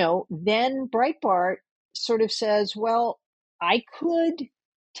Breitbart sort of says, well, I could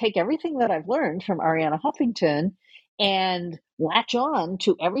take everything that I've learned from Arianna Huffington and latch on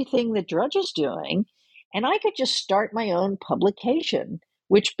to everything that Drudge is doing, and I could just start my own publication,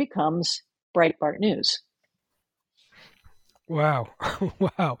 which becomes Breitbart News. Wow.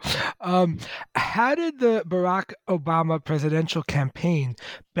 Wow. How did the Barack Obama presidential campaign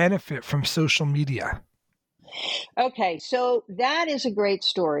benefit from social media? Okay, so that is a great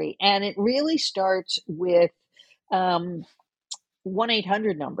story. And it really starts with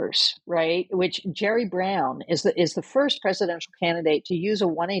 1-800 numbers, right? Which Jerry Brown is the first presidential candidate to use a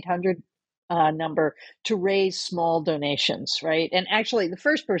 1-800 number to raise small donations, right? And actually, the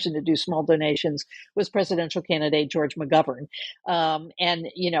first person to do small donations was presidential candidate George McGovern. And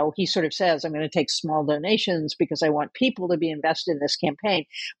he sort of says, I'm going to take small donations because I want people to be invested in this campaign.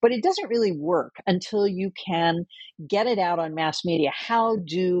 But it doesn't really work until you can get it out on mass media. How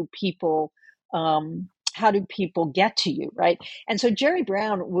do people get to you, right? And so Jerry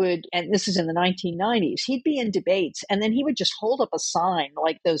Brown would, and this is in the 1990s, he'd be in debates and then he would just hold up a sign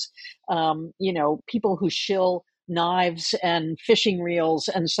like those, people who shill knives and fishing reels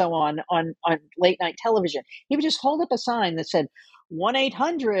and so on late night television. He would just hold up a sign that said,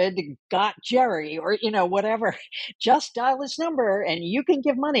 1-800 got Jerry, or, whatever, just dial this number and you can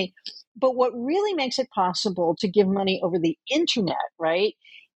give money. But what really makes it possible to give money over the internet, right,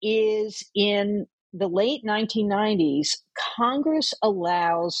 is in the late 1990s, Congress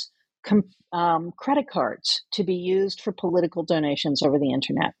allows credit cards to be used for political donations over the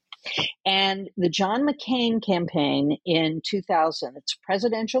internet. And the John McCain campaign in 2000, it's a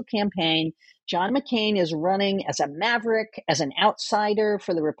presidential campaign. John McCain is running as a maverick, as an outsider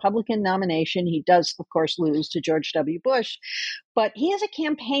for the Republican nomination. He does, of course, lose to George W. Bush. But he has a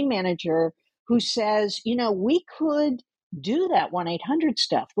campaign manager who says, we could do that 1-800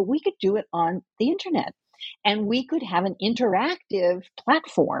 stuff, but we could do it on the internet. And we could have an interactive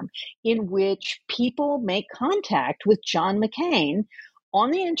platform in which people make contact with John McCain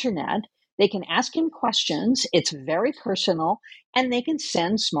on the internet. They can ask him questions. It's very personal, and they can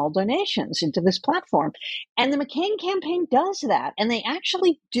send small donations into this platform. And the McCain campaign does that, and they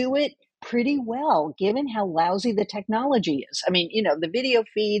actually do it pretty well, given how lousy the technology is. I mean, the video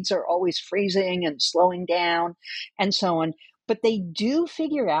feeds are always freezing and slowing down and so on, but they do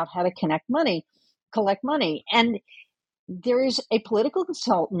figure out how to collect money. And there is a political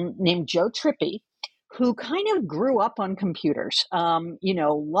consultant named Joe Trippi who kind of grew up on computers,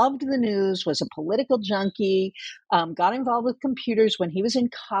 loved the news, was a political junkie, got involved with computers when he was in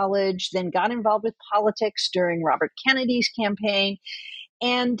college, then got involved with politics during Robert Kennedy's campaign.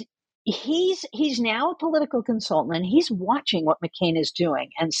 And he's now a political consultant, and he's watching what McCain is doing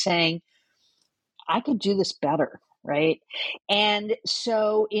and saying, I could do this better, right? And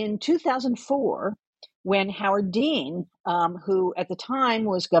so in 2004, when Howard Dean, who at the time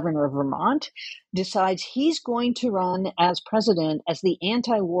was governor of Vermont, decides he's going to run as president as the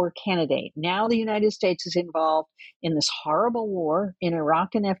anti-war candidate. Now the United States is involved in this horrible war in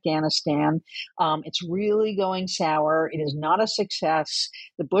Iraq and Afghanistan. It's really going sour. It is not a success.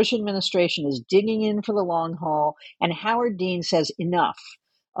 The Bush administration is digging in for the long haul. And Howard Dean says, enough.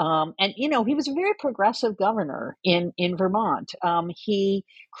 He was a very progressive governor in Vermont. He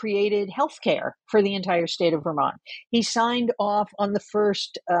created health care for the entire state of Vermont. He signed off on the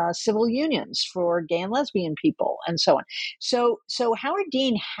first civil unions for gay and lesbian people and so on. So Howard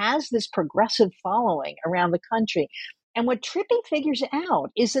Dean has this progressive following around the country. And what Trippi figures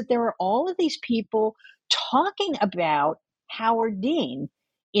out is that there are all of these people talking about Howard Dean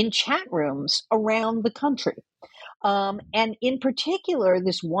in chat rooms around the country. And in particular,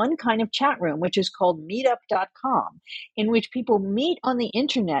 this one kind of chat room, which is called meetup.com, in which people meet on the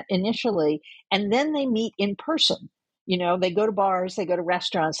internet initially, and then they meet in person. They go to bars, they go to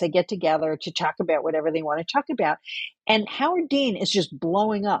restaurants, they get together to talk about whatever they want to talk about. And Howard Dean is just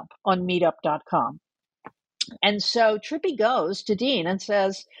blowing up on meetup.com. And so Trippi goes to Dean and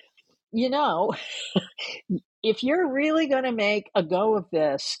says, if you're really going to make a go of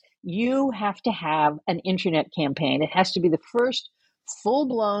this, you have to have an internet campaign. It has to be the first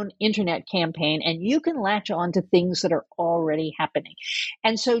full-blown internet campaign, and you can latch on to things that are already happening.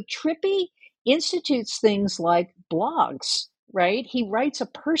 And so Trippi institutes things like blogs, right? He writes a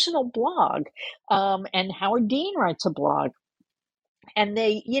personal blog, and Howard Dean writes a blog. And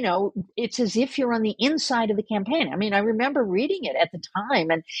they, it's as if you're on the inside of the campaign. I mean, I remember reading it at the time,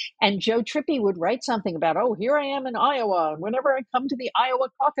 and Joe Trippi would write something about, oh, here I am in Iowa, and whenever I come to the Iowa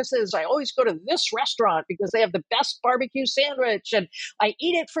caucuses, I always go to this restaurant because they have the best barbecue sandwich, and I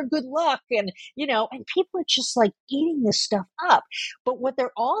eat it for good luck, and and people are just like eating this stuff up. But what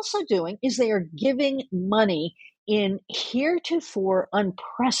they're also doing is they are giving money in heretofore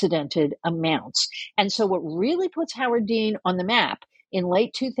unprecedented amounts. And so what really puts Howard Dean on the map in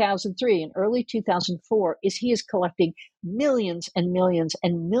late 2003 and early 2004 is he is collecting millions and millions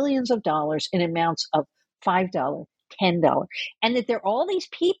and millions of dollars in amounts of $5, $10, and that there are all these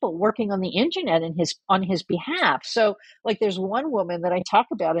people working on the internet on his behalf. So like there's one woman that I talk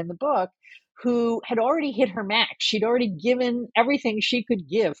about in the book who had already hit her max. She'd already given everything she could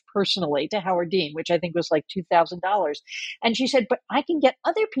give personally to Howard Dean, which I think was like $2,000. And she said, but I can get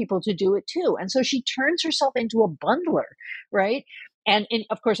other people to do it too. And so she turns herself into a bundler, right? And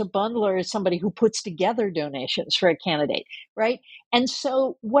of course, a bundler is somebody who puts together donations for a candidate, right? And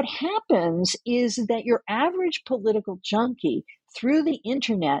so what happens is that your average political junkie through the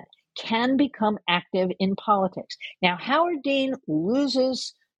internet can become active in politics. Now, Howard Dean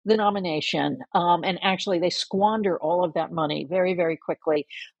loses the nomination, and actually they squander all of that money very, very quickly.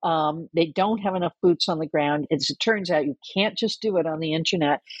 They don't have enough boots on the ground. As it turns out, you can't just do it on the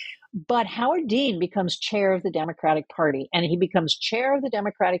internet. But Howard Dean becomes chair of the Democratic Party, and he becomes chair of the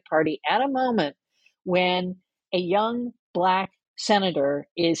Democratic Party at a moment when a young Black senator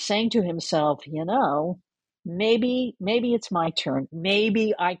is saying to himself, maybe it's my turn.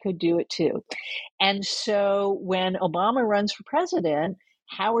 Maybe I could do it too. And so when Obama runs for president,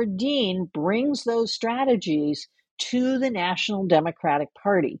 Howard Dean brings those strategies to the National Democratic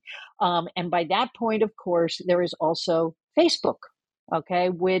Party. And by that point, of course, there is also Facebook,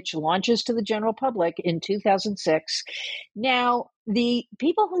 which launches to the general public in 2006. Now, the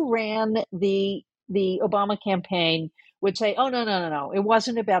people who ran the Obama campaign would say, oh, no. It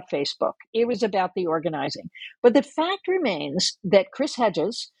wasn't about Facebook. It was about the organizing. But the fact remains that Chris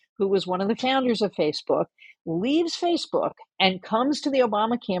Hedges, who was one of the founders of Facebook, leaves Facebook and comes to the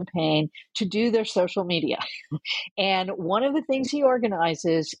Obama campaign to do their social media. And one of the things he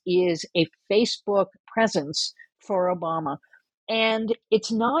organizes is a Facebook presence for Obama. And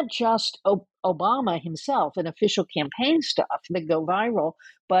it's not just Obama himself and official campaign stuff that go viral,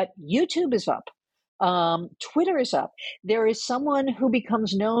 but YouTube is up. Twitter is up. There is someone who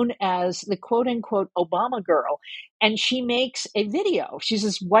becomes known as the quote unquote Obama girl, and she makes a video. She's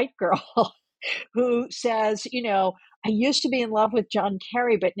this white girl who says, I used to be in love with John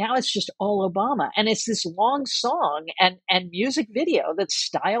Kerry, but now it's just all Obama. And it's this long song and music video that's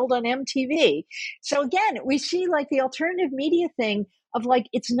styled on MTV. So again, we see like the alternative media thing of like,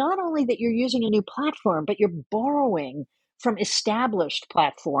 it's not only that you're using a new platform, but you're borrowing from established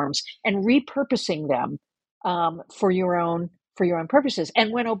platforms and repurposing them for your own purposes.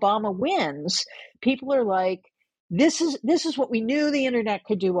 And when Obama wins, people are like, this is what we knew the internet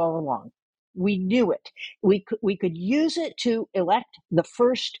could do all along. We knew it. We could use it to elect the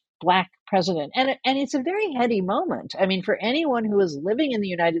first Black president. And it's a very heady moment. I mean, for anyone who was living in the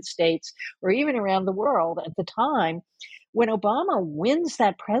United States or even around the world at the time, when Obama wins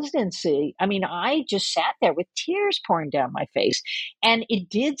that presidency, I mean, I just sat there with tears pouring down my face. And it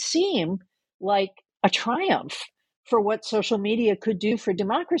did seem like a triumph for what social media could do for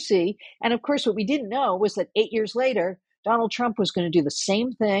democracy. And of course, what we didn't know was that 8 years later, Donald Trump was going to do the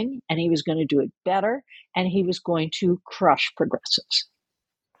same thing, and he was going to do it better, and he was going to crush progressives.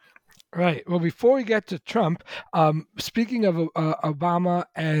 Right. Well, before we get to Trump, speaking of Obama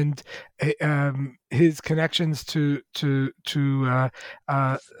and his connections to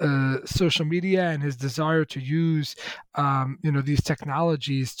social media and his desire to use these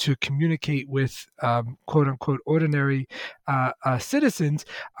technologies to communicate with quote unquote ordinary citizens,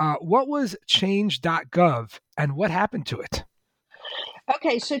 what was Change.gov and what happened to it?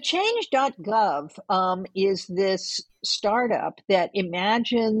 Okay, so Change.gov is this startup that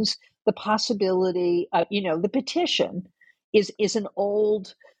imagines the possibility of, the petition is an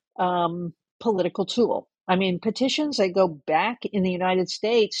old political tool. I mean, petitions, they go back in the United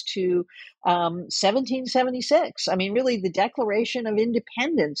States to 1776. I mean, really, the Declaration of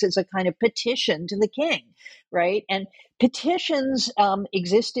Independence is a kind of petition to the king, right? And petitions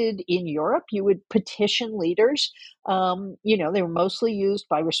existed in Europe. You would petition leaders. They were mostly used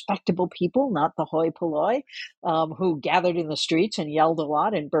by respectable people, not the hoi polloi, who gathered in the streets and yelled a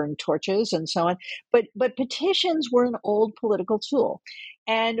lot and burned torches and so on. But petitions were an old political tool.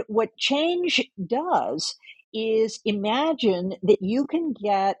 And what change does is imagine that you can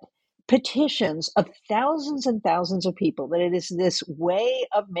get petitions of thousands and thousands of people, that it is this way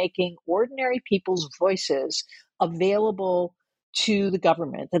of making ordinary people's voices available to the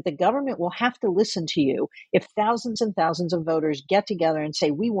government, that the government will have to listen to you if thousands and thousands of voters get together and say,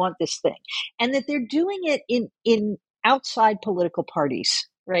 we want this thing. And that they're doing it in outside political parties,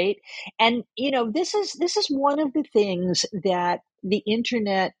 right? And this is one of the things that the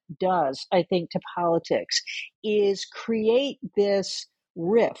internet does, I think, to politics, is create this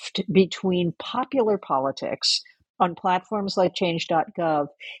rift between popular politics on platforms like change.gov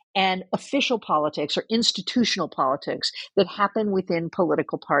and official politics or institutional politics that happen within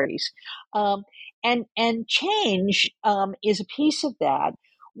political parties. And change is a piece of that.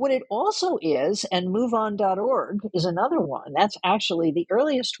 What it also is, and moveon.org is another one, that's actually the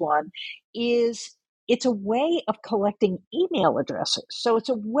earliest one, is it's a way of collecting email addresses. So it's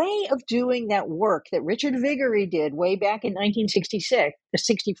a way of doing that work that Richard Viguerie did way back in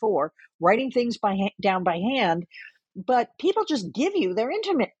 1964, writing things down by hand. But people just give you their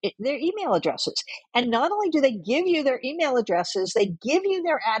email addresses. And not only do they give you their email addresses, they give you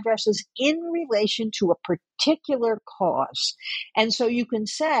their addresses in relation to a particular cause. And so you can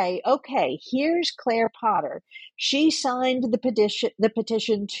say, okay, here's Claire Potter. She signed the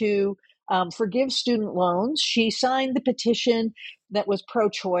petition to forgive student loans. She signed the petition that was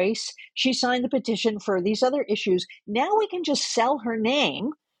pro-choice. She signed the petition for these other issues. Now we can just sell her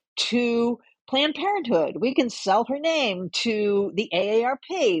name to Planned Parenthood. We can sell her name to the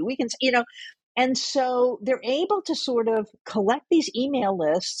AARP. We can, and so they're able to sort of collect these email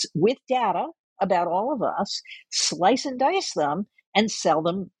lists with data about all of us, slice and dice them, and sell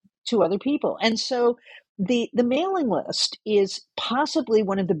them to other people. And so the mailing list is possibly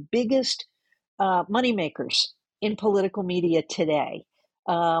one of the biggest moneymakers in political media today.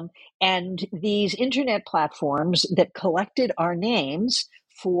 And these internet platforms that collected our names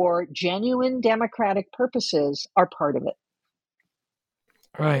for genuine democratic purposes are part of it.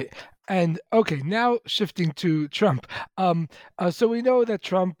 Right. And okay, now shifting to Trump. So we know that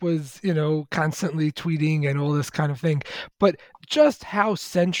Trump was, constantly tweeting and all this kind of thing. But just how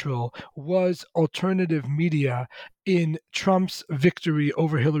central was alternative media in Trump's victory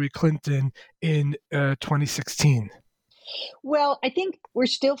over Hillary Clinton in 2016? Well, I think we're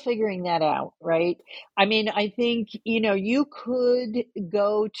still figuring that out, right? I mean, I think, you could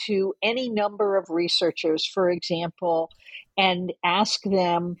go to any number of researchers, for example, and ask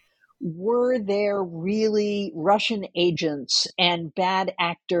them, were there really Russian agents and bad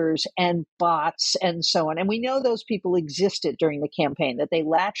actors and bots and so on? And we know those people existed during the campaign, that they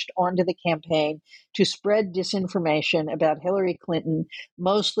latched onto the campaign to spread disinformation about Hillary Clinton,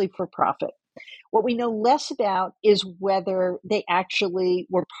 mostly for profit. What we know less about is whether they actually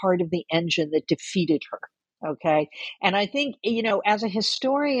were part of the engine that defeated her. Okay. And I think, as a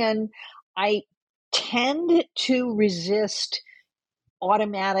historian, I tend to resist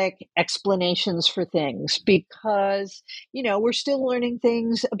automatic explanations for things because, we're still learning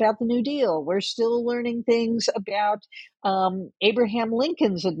things about the New Deal. We're still learning things about Abraham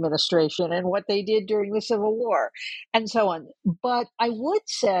Lincoln's administration and what they did during the Civil War and so on. But I would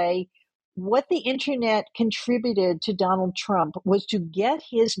say, what the internet contributed to Donald Trump was to get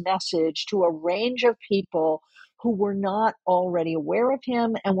his message to a range of people who were not already aware of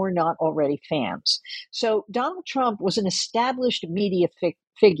him and were not already fans. So Donald Trump was an established media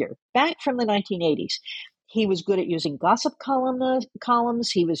figure back from the 1980s. He was good at using gossip columns.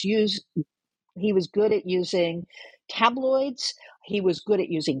 He was good at using tabloids. He was good at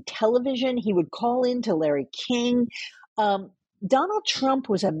using television. He would call in to Larry King. Donald Trump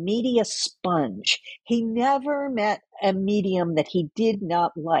was a media sponge. He never met a medium that he did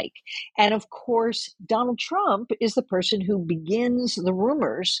not like. And of course, Donald Trump is the person who begins the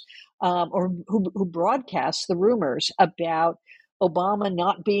rumors or who broadcasts the rumors about Obama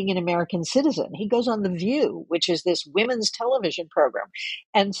not being an American citizen. He goes on The View, which is this women's television program,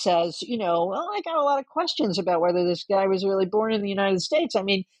 and says, I got a lot of questions about whether this guy was really born in the United States. I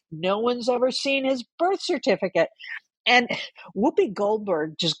mean, no one's ever seen his birth certificate. And Whoopi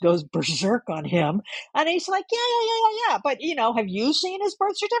Goldberg just goes berserk on him. And he's like, yeah. But, have you seen his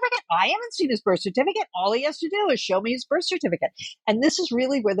birth certificate? I haven't seen his birth certificate. All he has to do is show me his birth certificate. And this is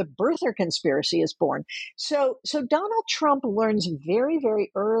really where the birther conspiracy is born. So Donald Trump learns very,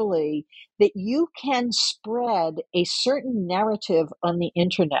 very early that you can spread a certain narrative on the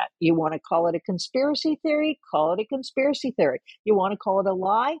internet. You want to call it a conspiracy theory? Call it a conspiracy theory. You want to call it a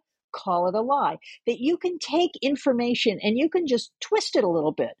lie? Call it a lie. That you can take information and you can just twist it a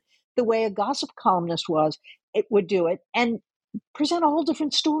little bit, the way a gossip columnist would do it, and present a whole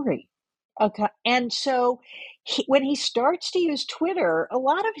different story. Okay. And so when he starts to use Twitter, a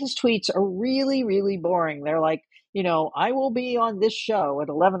lot of his tweets are really, really boring. They're like, I will be on this show at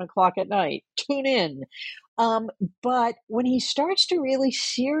 11 o'clock at night. Tune in. But when he starts to really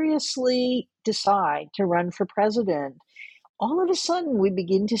seriously decide to run for president, all of a sudden we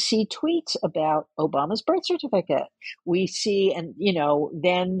begin to see tweets about Obama's birth certificate. We see, and,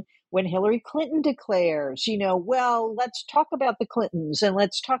 then when Hillary Clinton declares, well, let's talk about the Clintons and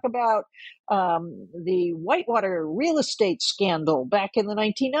let's talk about the Whitewater real estate scandal back in the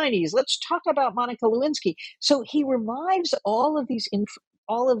 1990s. Let's talk about Monica Lewinsky. So he revives all of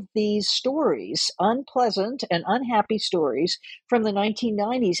these stories, unpleasant and unhappy stories from the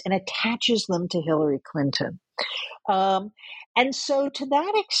 1990s, and attaches them to Hillary Clinton. And so to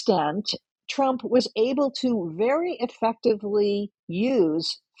that extent, Trump was able to very effectively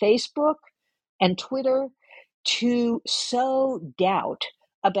use Facebook and Twitter to sow doubt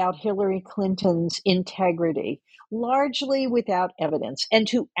about Hillary Clinton's integrity, largely without evidence, and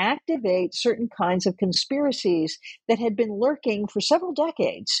to activate certain kinds of conspiracies that had been lurking for several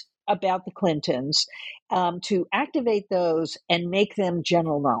decades about the Clintons, to activate those and make them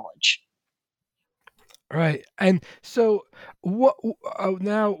general knowledge. Right. And so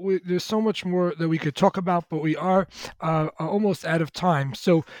there's so much more that we could talk about, but we are almost out of time.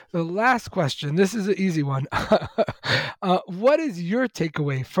 So the last question, this is an easy one. What is your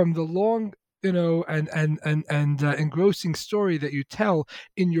takeaway from the long, and engrossing story that you tell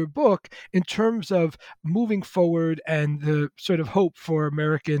in your book in terms of moving forward and the sort of hope for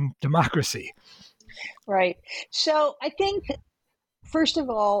American democracy? Right. So I think, first of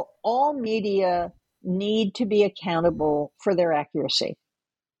all media need to be accountable for their accuracy.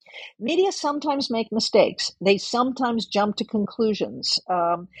 Media sometimes make mistakes. They sometimes jump to conclusions.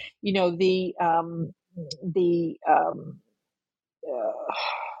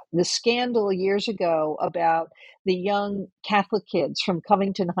 The scandal years ago about the young Catholic kids from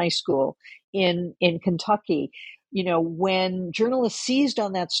Covington High School in Kentucky, when journalists seized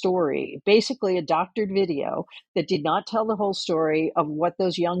on that story, basically a doctored video that did not tell the whole story of what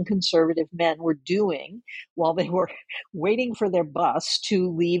those young conservative men were doing while they were waiting for their bus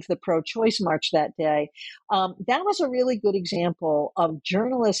to leave the pro-choice march that day. That was a really good example of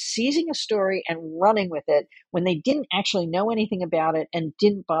journalists seizing a story and running with it when they didn't actually know anything about it and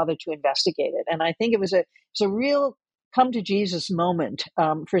didn't bother to investigate it. And I think it was a real come to Jesus moment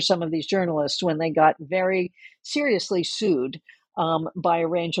for some of these journalists when they got very seriously sued by a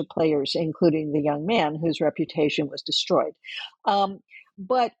range of players, including the young man whose reputation was destroyed.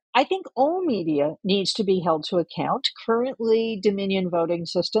 But I think all media needs to be held to account. Currently, Dominion Voting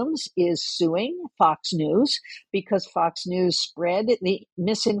Systems is suing Fox News because Fox News spread the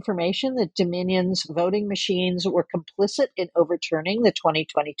misinformation that Dominion's voting machines were complicit in overturning the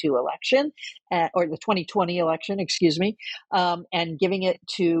 2022 election, or the 2020 election, and giving it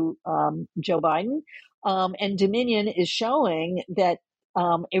to Joe Biden. And Dominion is showing that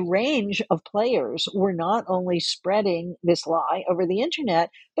a range of players were not only spreading this lie over the internet,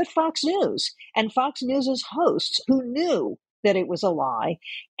 but Fox News and Fox News's hosts who knew that it was a lie,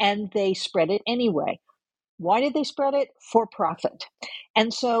 and they spread it anyway. Why did they spread it? For profit.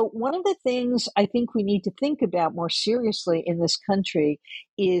 And so one of the things I think we need to think about more seriously in this country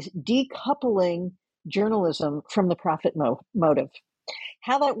is decoupling journalism from the profit motive.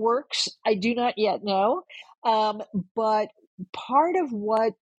 How that works, I do not yet know, but part of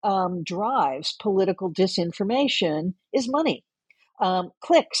what drives political disinformation is money,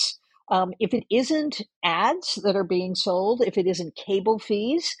 clicks. If it isn't ads that are being sold, if it isn't cable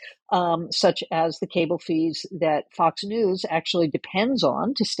fees, such as the cable fees that Fox News actually depends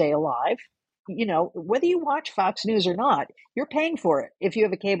on to stay alive, whether you watch Fox News or not, you're paying for it if you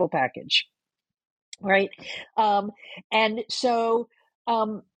have a cable package, right? And so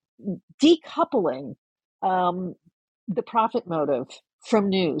decoupling the profit motive from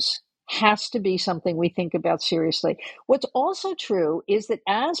news has to be something we think about seriously. What's also true is that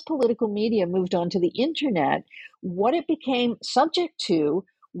as political media moved onto the internet, what it became subject to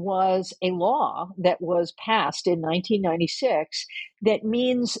was a law that was passed in 1996 that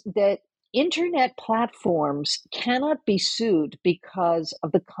means that internet platforms cannot be sued because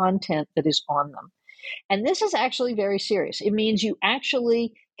of the content that is on them. And this is actually very serious. It means you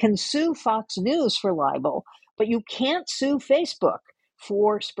actually can sue Fox News for libel, but you can't sue Facebook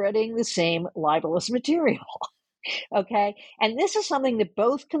for spreading the same libelous material. Okay. And this is something that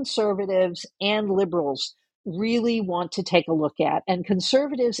both conservatives and liberals really want to take a look at. And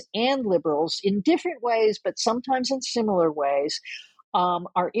conservatives and liberals, in different ways, but sometimes in similar ways,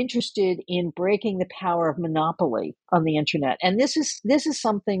 are interested in breaking the power of monopoly on the internet. And this is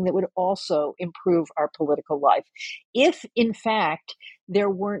something that would also improve our political life. If, in fact, there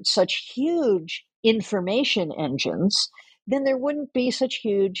weren't such huge information engines, then there wouldn't be such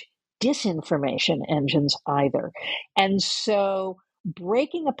huge disinformation engines either. And so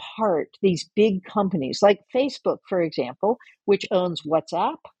breaking apart these big companies like Facebook, for example, which owns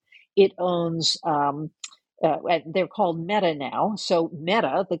WhatsApp, it owns they're called Meta now. So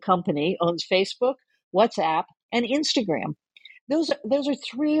Meta, the company, owns Facebook, WhatsApp, and Instagram. Those are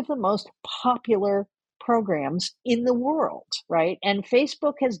three of the most popular programs in the world, right? And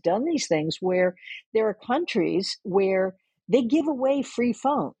Facebook has done these things where there are countries where they give away free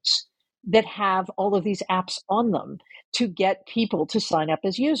phones that have all of these apps on them to get people to sign up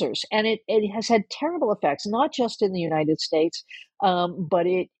as users. And it has had terrible effects, not just in the United States, but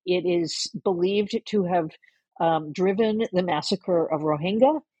it is believed to have driven the massacre of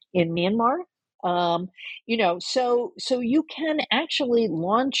Rohingya in Myanmar. So you can actually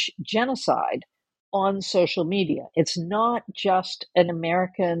launch genocide on social media. It's not just an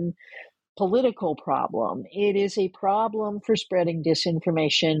American political problem. It is a problem for spreading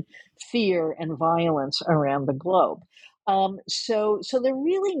disinformation, fear, and violence around the globe. So there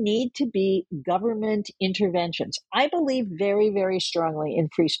really need to be government interventions. I believe very, very strongly in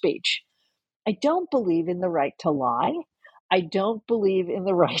free speech. I don't believe in the right to lie. I don't believe in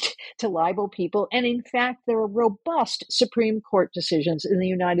the right to libel people. And in fact, there are robust Supreme Court decisions in the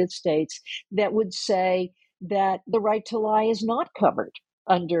United States that would say that the right to lie is not covered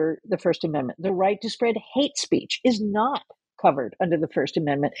under the First Amendment. The right to spread hate speech is not covered under the First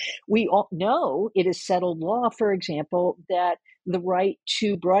Amendment. We all know it is settled law, for example, that the right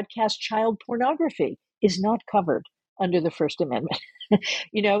to broadcast child pornography is not covered under the First Amendment.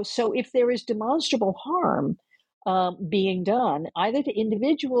 So if there is demonstrable harm being done either to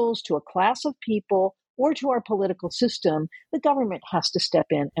individuals, to a class of people, or to our political system, the government has to step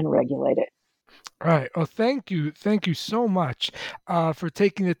in and regulate it. All right. Well, thank you. Thank you so much for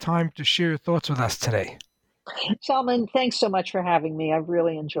taking the time to share your thoughts with us today. Salman, thanks so much for having me. I've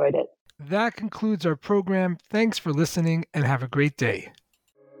really enjoyed it. That concludes our program. Thanks for listening and have a great day.